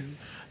organization,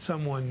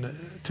 someone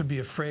to be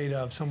afraid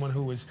of, someone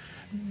who was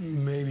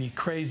maybe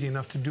crazy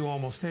enough to do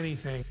almost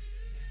anything.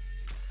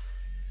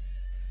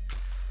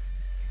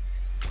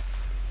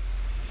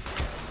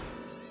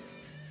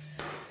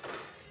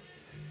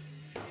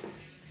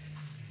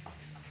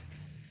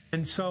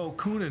 And so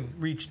Coonan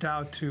reached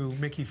out to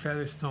Mickey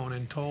Featherstone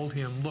and told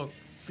him, look,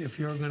 if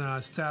you're going to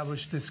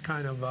establish this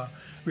kind of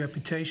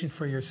reputation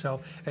for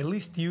yourself, at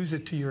least use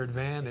it to your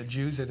advantage,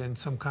 use it in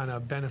some kind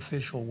of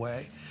beneficial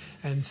way.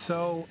 And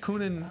so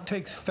Coonan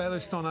takes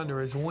Featherstone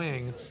under his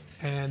wing,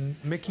 and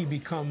Mickey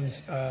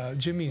becomes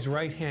Jimmy's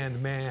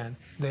right-hand man.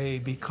 They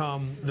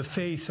become the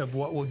face of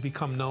what would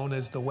become known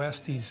as the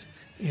Westies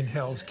in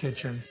Hell's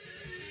Kitchen.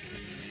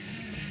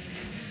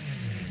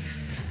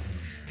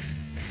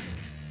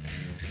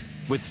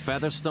 With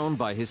Featherstone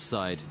by his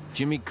side,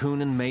 Jimmy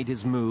Coonan made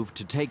his move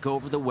to take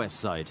over the West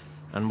Side,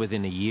 and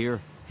within a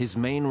year, his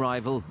main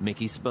rival,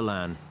 Mickey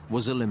Spillane,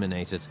 was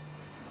eliminated.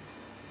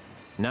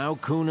 Now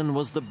Coonan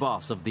was the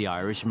boss of the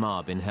Irish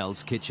mob in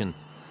Hell's Kitchen,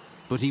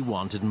 but he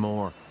wanted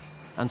more,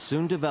 and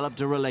soon developed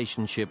a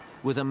relationship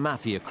with a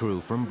mafia crew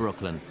from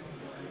Brooklyn.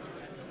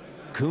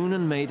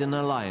 Coonan made an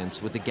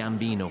alliance with the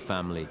Gambino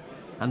family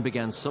and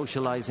began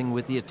socializing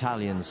with the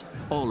Italians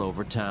all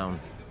over town.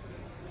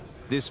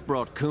 This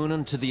brought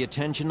Coonan to the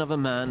attention of a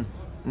man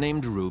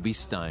named Ruby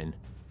Stein.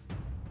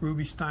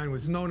 Ruby Stein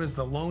was known as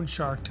the loan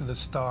shark to the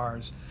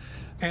stars,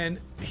 and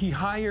he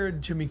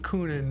hired Jimmy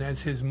Coonan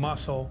as his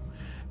muscle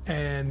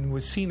and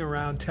was seen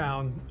around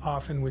town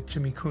often with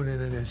Jimmy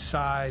Coonan at his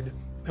side.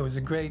 It was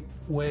a great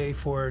way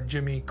for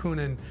Jimmy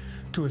Coonan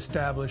to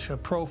establish a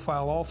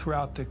profile all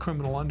throughout the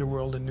criminal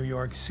underworld in New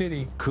York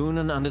City.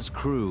 Coonan and his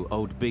crew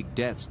owed big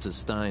debts to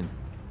Stein.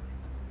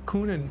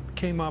 Coonan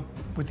came up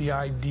with the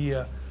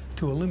idea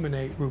to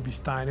eliminate Ruby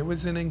Stein. It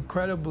was an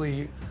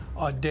incredibly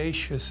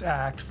audacious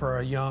act for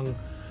a young,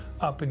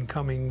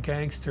 up-and-coming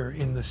gangster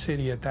in the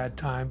city at that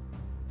time.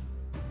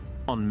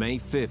 On May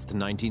 5th,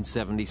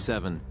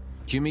 1977,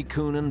 Jimmy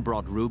Coonan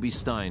brought Ruby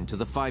Stein to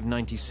the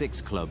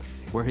 596 Club,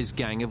 where his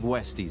gang of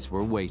Westies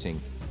were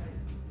waiting.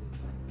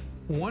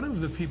 One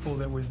of the people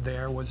that was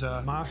there was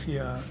a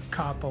mafia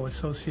capo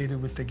associated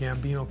with the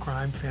Gambino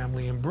crime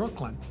family in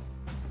Brooklyn.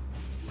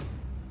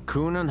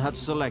 Coonan had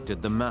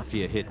selected the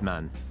mafia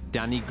hitman,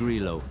 Danny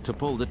Grillo, to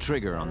pull the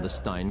trigger on the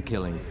Stein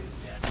killing.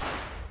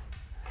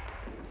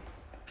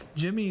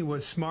 Jimmy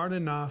was smart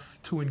enough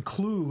to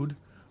include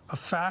a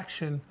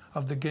faction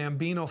of the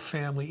Gambino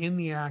family in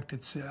the act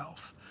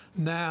itself.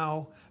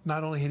 Now,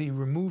 not only had he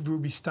removed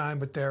Ruby Stein,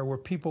 but there were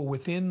people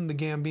within the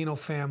Gambino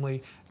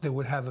family that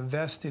would have a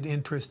vested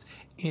interest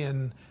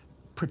in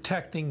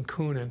protecting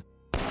Coonan.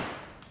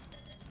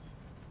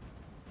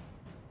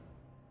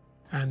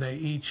 And they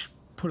each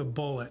put a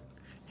bullet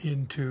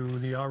into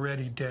the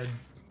already dead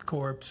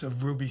corpse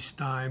of Ruby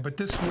Stein. But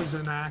this was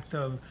an act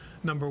of,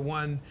 number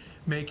one,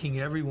 making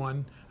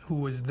everyone who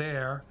was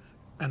there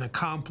an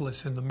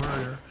accomplice in the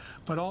murder,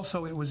 but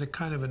also it was a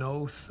kind of an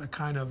oath, a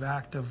kind of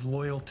act of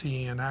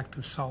loyalty, an act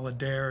of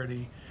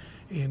solidarity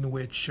in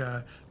which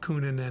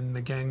Coonan and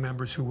the gang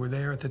members who were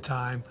there at the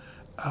time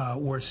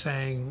were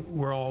saying,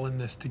 we're all in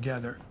this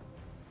together.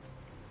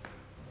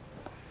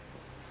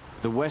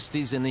 The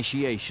Westies'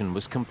 initiation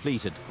was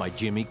completed by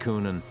Jimmy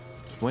Coonan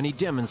when he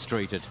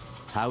demonstrated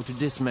how to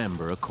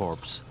dismember a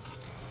corpse.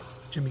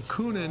 Jimmy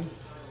Coonan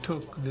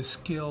took the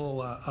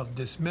skill of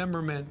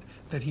dismemberment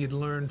that he had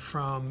learned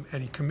from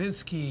Eddie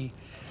Kaminsky,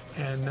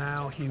 and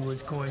now he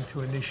was going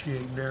to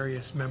initiate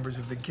various members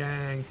of the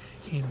gang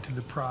into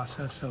the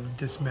process of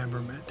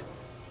dismemberment.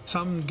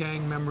 Some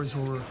gang members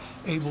were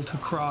able to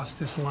cross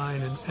this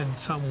line and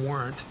some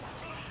weren't.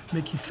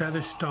 Mickey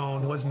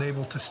Featherstone wasn't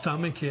able to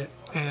stomach it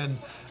and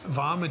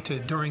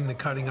vomited during the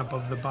cutting up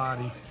of the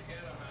body.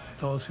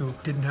 Those who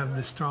didn't have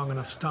the strong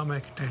enough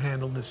stomach to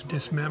handle this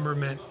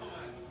dismemberment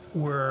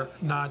were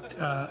not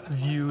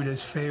viewed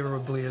as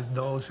favorably as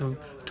those who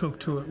took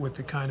to it with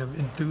the kind of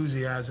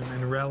enthusiasm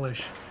and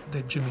relish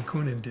that Jimmy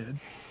Coonan did.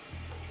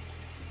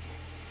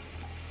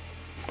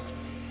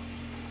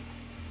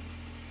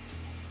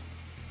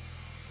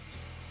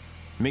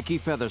 Mickey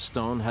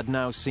Featherstone had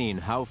now seen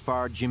how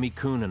far Jimmy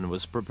Coonan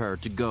was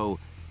prepared to go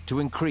to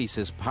increase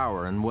his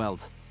power and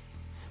wealth.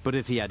 But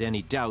if he had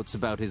any doubts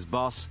about his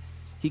boss,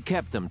 he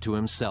kept them to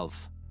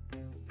himself.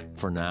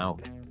 For now.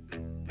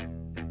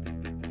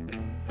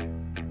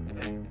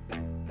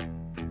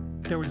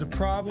 There was a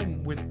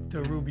problem with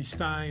the Ruby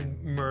Stein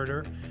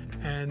murder,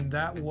 and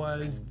that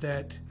was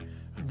that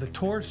the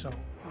torso,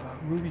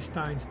 Ruby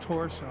Stein's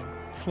torso,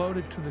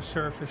 floated to the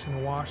surface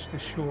and washed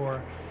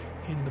ashore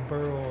in the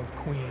borough of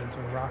Queens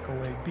on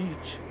Rockaway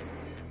Beach.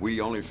 We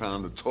only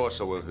found the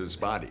torso of his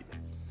body,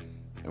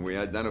 and we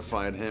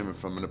identified him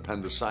from an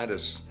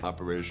appendicitis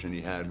operation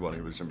he had while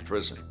he was in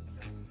prison.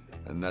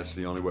 and that's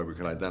the only way we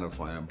could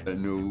identify him. They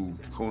knew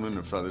Coonan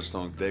and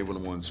Featherstone, they were the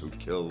ones who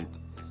killed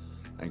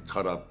and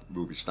cut up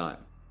Ruby Stein.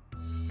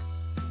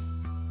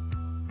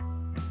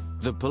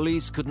 The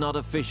police could not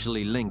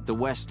officially link the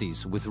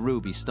Westies with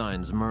Ruby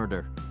Stein's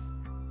murder.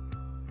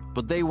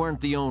 But they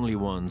weren't the only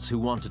ones who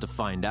wanted to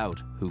find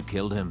out who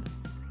killed him.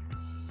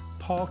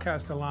 Paul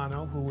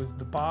Castellano, who was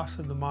the boss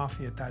of the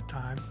mafia at that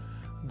time,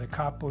 the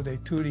capo dei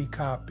tutti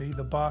capi,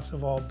 the boss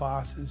of all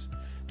bosses,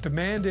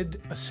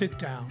 demanded a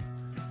sit-down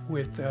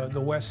with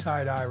the West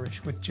Side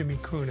Irish, with Jimmy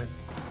Coonan.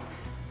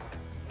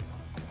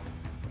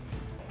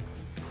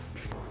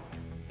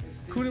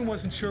 Coonan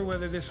wasn't sure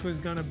whether this was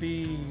going to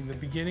be the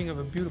beginning of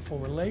a beautiful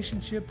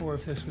relationship or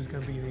if this was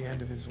going to be the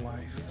end of his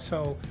life.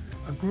 So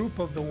a group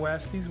of the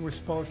Westies were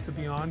supposed to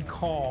be on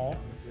call,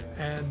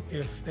 and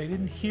if they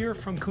didn't hear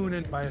from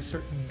Coonan by a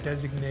certain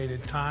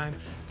designated time,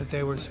 that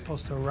they were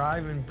supposed to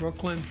arrive in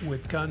Brooklyn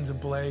with guns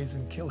ablaze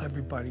and kill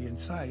everybody in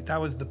sight. That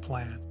was the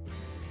plan.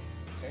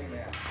 Hey,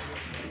 man.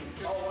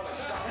 Oh, what a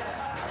shot.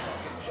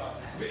 Fucking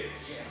shot. Bitch.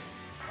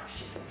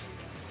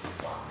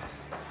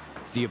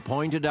 The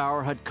appointed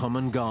hour had come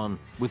and gone,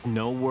 with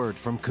no word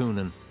from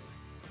Coonan.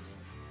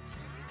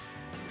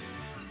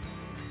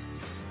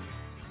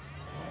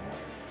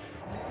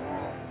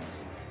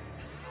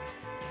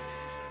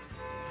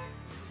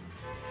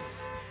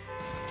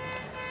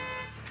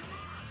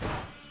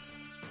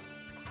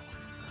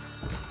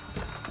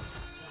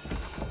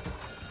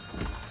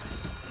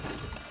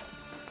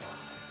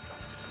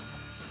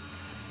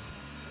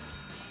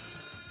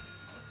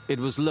 It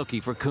was lucky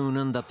for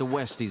Coonan that the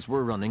Westies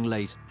were running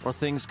late, or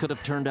things could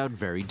have turned out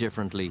very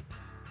differently.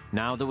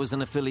 Now there was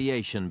an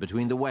affiliation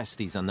between the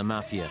Westies and the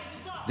Mafia.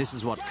 This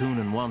is what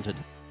Coonan wanted,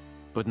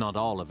 but not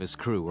all of his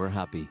crew were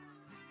happy.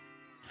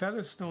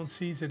 Featherstone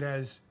sees it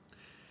as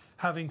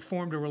having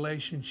formed a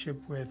relationship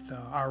with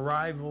our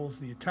rivals,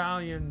 the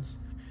Italians,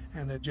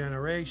 and the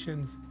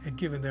Generations, had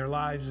given their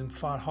lives and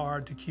fought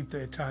hard to keep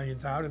the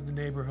Italians out of the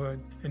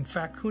neighborhood. In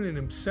fact, Coonan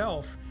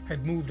himself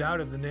had moved out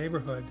of the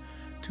neighborhood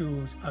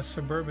to a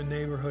suburban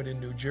neighborhood in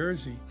New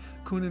Jersey.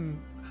 Coonan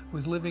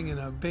was living in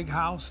a big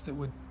house that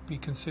would be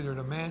considered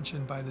a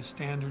mansion by the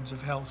standards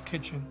of Hell's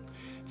Kitchen.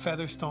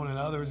 Featherstone and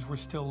others were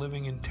still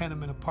living in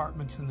tenement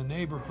apartments in the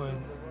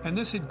neighborhood. And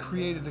this had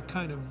created a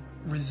kind of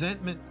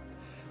resentment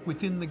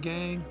within the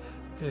gang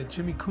that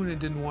Jimmy Coonan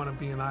didn't want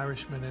to be an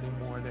Irishman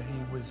anymore, that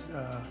he was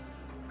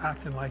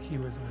acting like he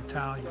was an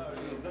Italian.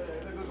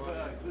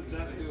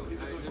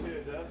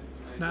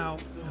 Now,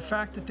 the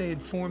fact that they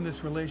had formed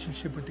this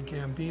relationship with the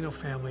Gambino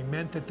family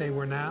meant that they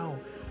were now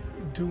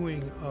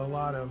doing a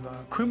lot of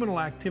criminal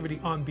activity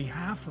on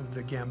behalf of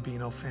the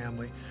Gambino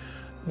family.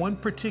 One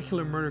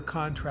particular murder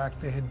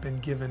contract they had been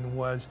given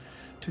was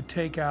to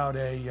take out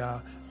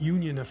a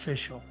union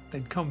official.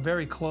 They'd come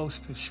very close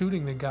to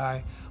shooting the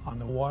guy on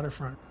the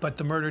waterfront, but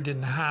the murder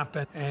didn't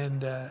happen,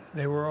 and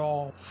they were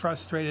all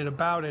frustrated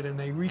about it, and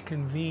they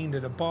reconvened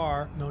at a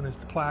bar known as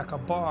the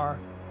Placa Bar.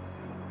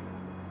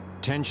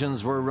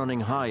 Tensions were running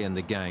high in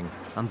the gang,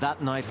 and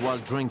that night while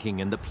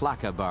drinking in the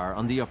Placa Bar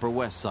on the Upper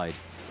West Side,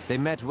 they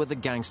met with a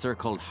gangster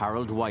called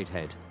Harold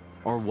Whitehead,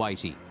 or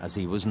Whitey as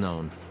he was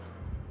known.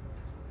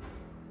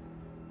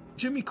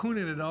 Jimmy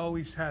Coonan had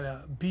always had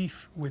a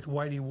beef with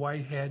Whitey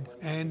Whitehead,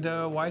 and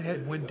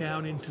Whitehead went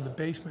down into the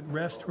basement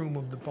restroom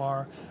of the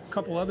bar. A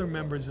couple other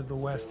members of the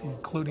Westies,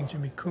 including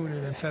Jimmy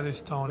Coonan and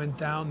Featherstone, went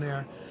down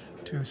there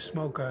to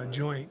smoke a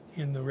joint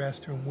in the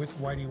restroom with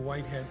Whitey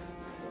Whitehead.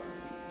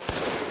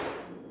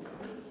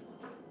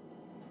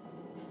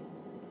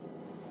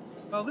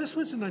 Well, this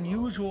was an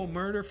unusual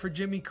murder for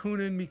Jimmy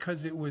Coonan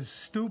because it was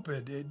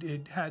stupid.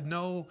 It had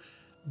no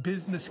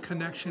business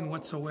connection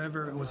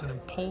whatsoever. It was an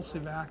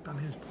impulsive act on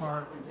his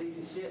part. Piece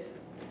of shit.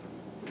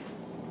 They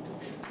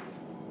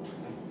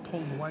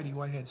pulled Whitey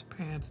Whitehead's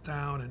pants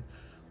down and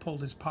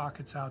pulled his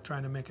pockets out,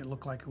 trying to make it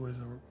look like it was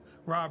a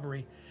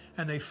robbery,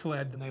 and they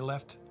fled, and they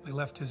left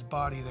his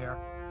body there.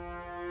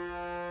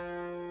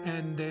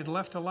 And they'd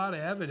left a lot of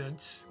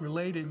evidence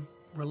relating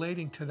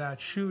to that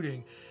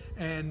shooting,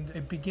 and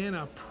it began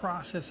a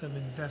process of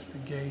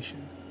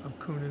investigation of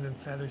Coonan and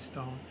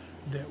Featherstone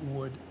that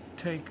would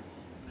take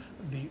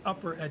the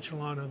upper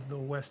echelon of the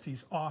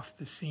Westies off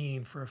the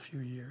scene for a few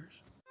years.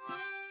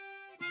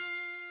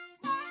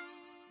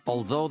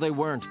 Although they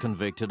weren't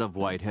convicted of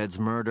Whitehead's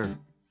murder,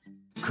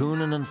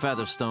 Coonan and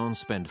Featherstone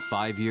spent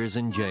 5 years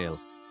in jail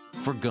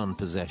for gun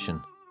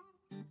possession.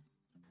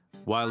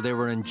 While they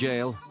were in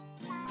jail,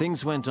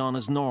 things went on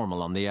as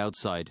normal on the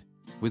outside,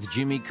 with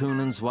Jimmy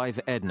Coonan's wife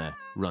Edna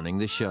running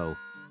the show.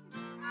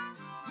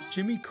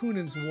 Jimmy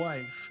Coonan's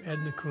wife,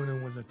 Edna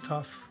Coonan, was a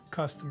tough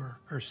customer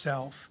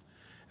herself.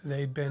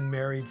 They'd been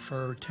married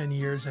for 10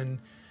 years, and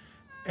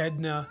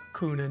Edna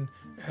Coonan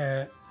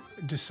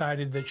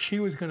decided that she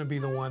was going to be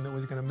the one that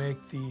was going to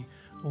make the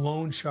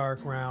loan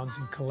shark rounds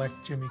and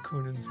collect Jimmy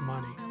Coonan's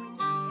money.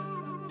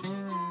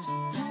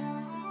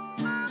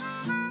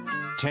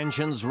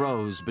 Tensions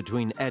rose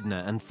between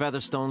Edna and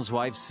Featherstone's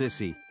wife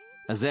Sissy,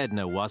 as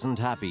Edna wasn't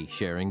happy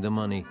sharing the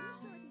money.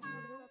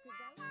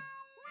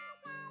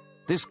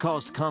 This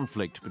caused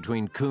conflict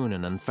between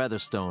Coonan and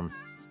Featherstone,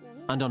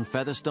 and on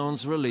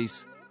Featherstone's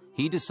release,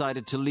 he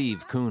decided to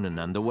leave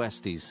Coonan and the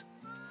Westies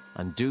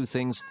and do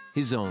things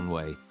his own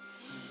way.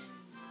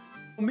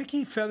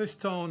 Mickey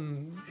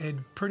Featherstone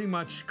had pretty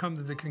much come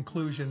to the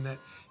conclusion that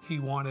he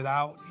wanted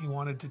out. He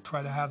wanted to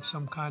try to have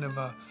some kind of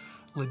a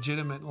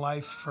legitimate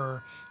life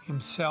for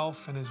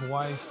himself and his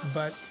wife,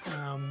 but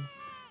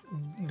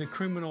the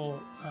criminal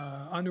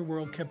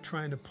underworld kept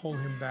trying to pull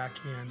him back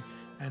in,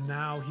 and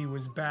now he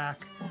was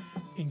back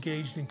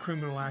engaged in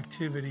criminal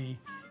activity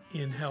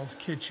in Hell's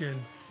Kitchen.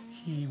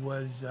 He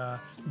was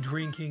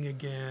drinking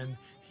again.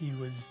 He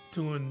was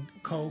doing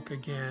coke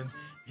again.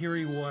 Here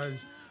he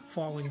was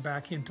falling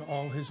back into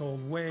all his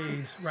old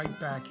ways, right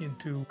back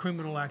into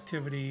criminal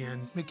activity,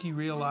 and Mickey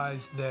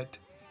realized that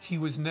he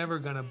was never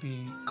going to be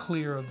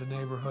clear of the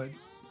neighborhood,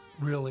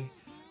 really,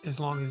 as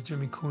long as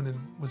Jimmy Coonan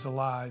was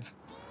alive.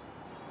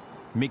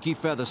 Mickey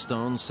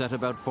Featherstone set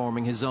about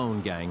forming his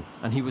own gang,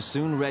 and he was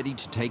soon ready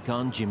to take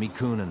on Jimmy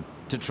Coonan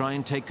to try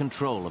and take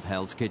control of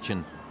Hell's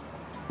Kitchen.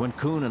 When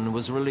Coonan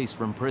was released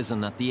from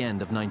prison at the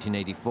end of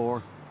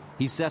 1984,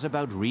 he set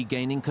about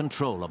regaining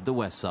control of the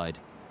West Side.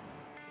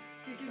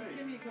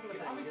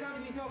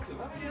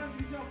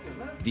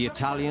 The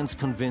Italians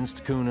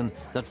convinced Coonan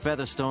that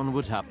Featherstone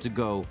would have to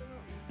go,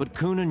 but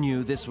Coonan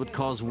knew this would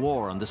cause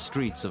war on the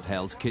streets of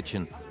Hell's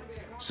Kitchen.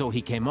 So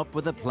he came up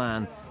with a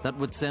plan that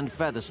would send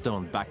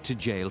Featherstone back to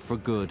jail for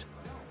good,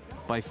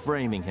 by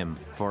framing him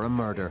for a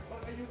murder.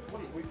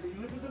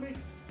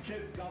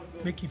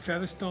 Mickey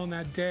Featherstone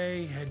that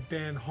day had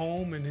been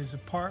home in his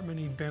apartment.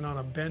 He'd been on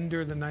a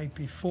bender the night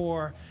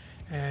before,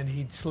 and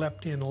he'd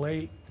slept in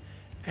late.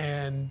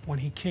 And when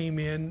he came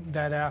in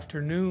that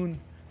afternoon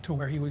to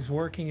where he was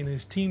working in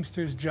his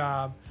Teamster's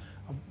job,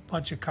 a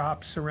bunch of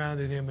cops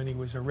surrounded him and he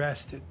was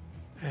arrested.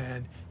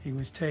 And he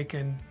was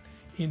taken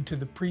into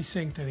the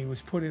precinct and he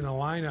was put in a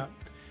lineup,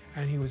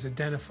 and he was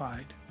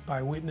identified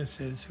by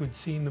witnesses who had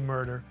seen the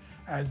murder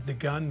as the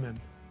gunman,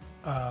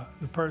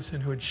 the person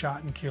who had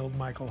shot and killed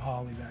Michael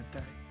Hawley that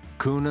day.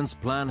 Coonan's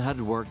plan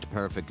had worked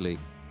perfectly.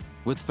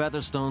 With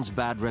Featherstone's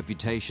bad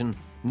reputation,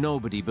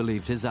 nobody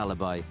believed his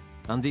alibi,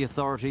 and the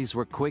authorities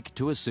were quick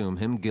to assume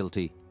him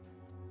guilty.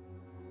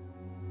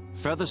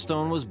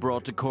 Featherstone was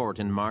brought to court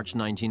in March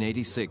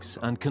 1986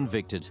 and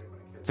convicted.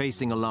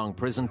 Facing a long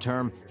prison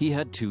term, he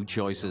had two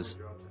choices: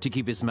 to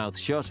keep his mouth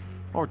shut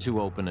or to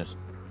open it.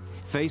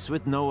 Faced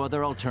with no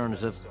other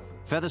alternative,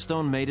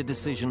 Featherstone made a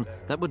decision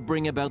that would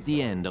bring about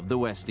the end of the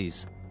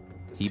Westies.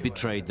 He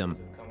betrayed them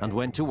and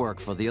went to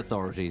work for the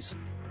authorities.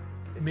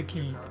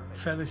 Mickey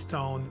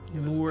Featherstone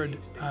lured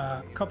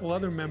a couple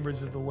other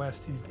members of the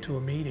Westies to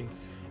a meeting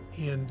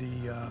in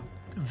the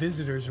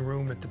visitors'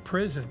 room at the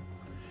prison,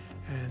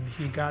 and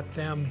he got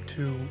them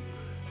to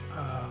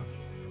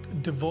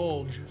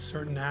divulge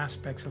certain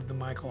aspects of the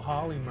Michael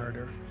Hawley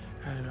murder,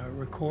 and a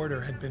recorder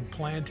had been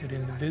planted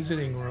in the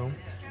visiting room.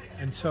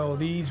 And so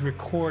these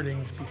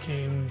recordings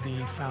became the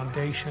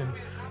foundation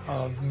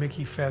of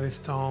Mickey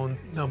Featherstone,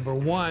 number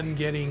one,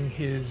 getting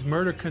his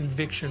murder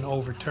conviction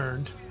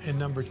overturned, and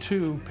number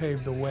two,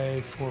 paved the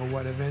way for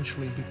what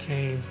eventually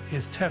became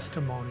his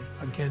testimony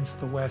against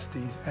the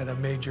Westies at a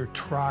major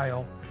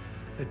trial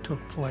that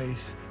took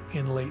place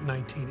in late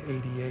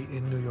 1988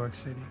 in New York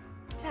City.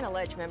 10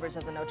 alleged members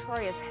of the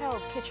notorious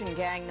Hell's Kitchen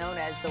gang known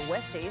as the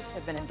Westies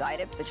have been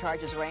indicted. The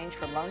charges range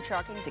from loan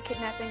sharking to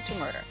kidnapping to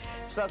murder.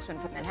 Spokesman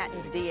for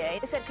Manhattan's DA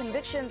said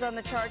convictions on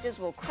the charges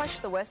will crush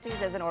the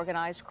Westies as an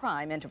organized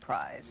crime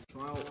enterprise.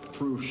 Trial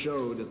proof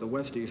showed that the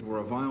Westies were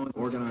a violent,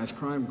 organized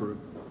crime group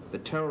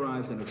that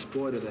terrorized and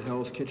exploited the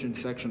Hell's Kitchen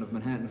section of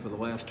Manhattan for the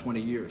last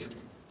 20 years.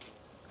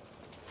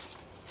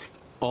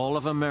 All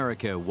of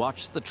America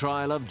watched the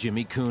trial of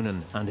Jimmy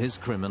Coonan and his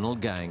criminal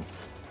gang.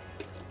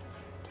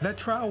 That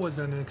trial was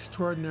an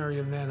extraordinary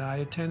event. I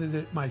attended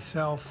it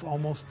myself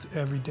almost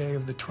every day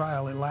of the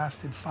trial. It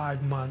lasted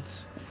 5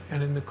 months.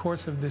 And in the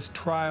course of this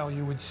trial,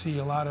 you would see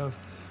a lot of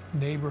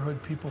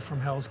neighborhood people from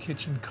Hell's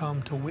Kitchen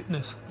come to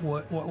witness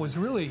what was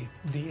really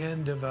the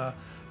end of an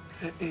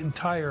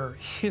entire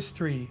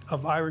history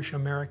of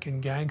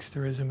Irish-American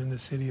gangsterism in the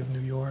city of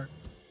New York.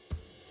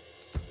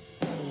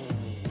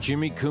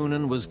 Jimmy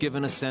Coonan was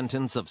given a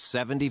sentence of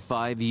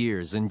 75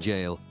 years in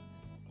jail.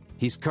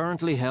 He's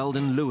currently held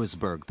in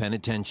Lewisburg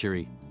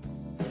Penitentiary.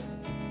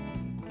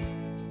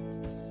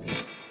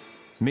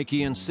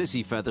 Mickey and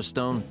Sissy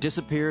Featherstone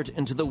disappeared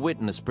into the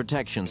witness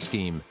protection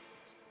scheme.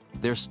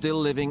 They're still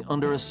living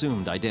under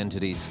assumed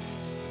identities.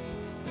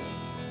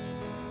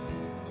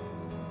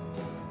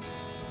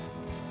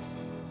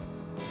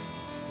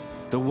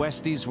 The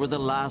Westies were the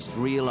last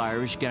real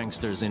Irish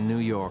gangsters in New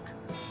York.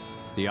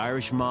 The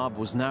Irish mob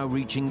was now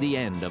reaching the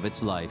end of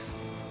its life.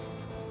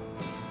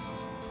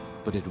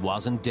 But it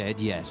wasn't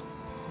dead yet.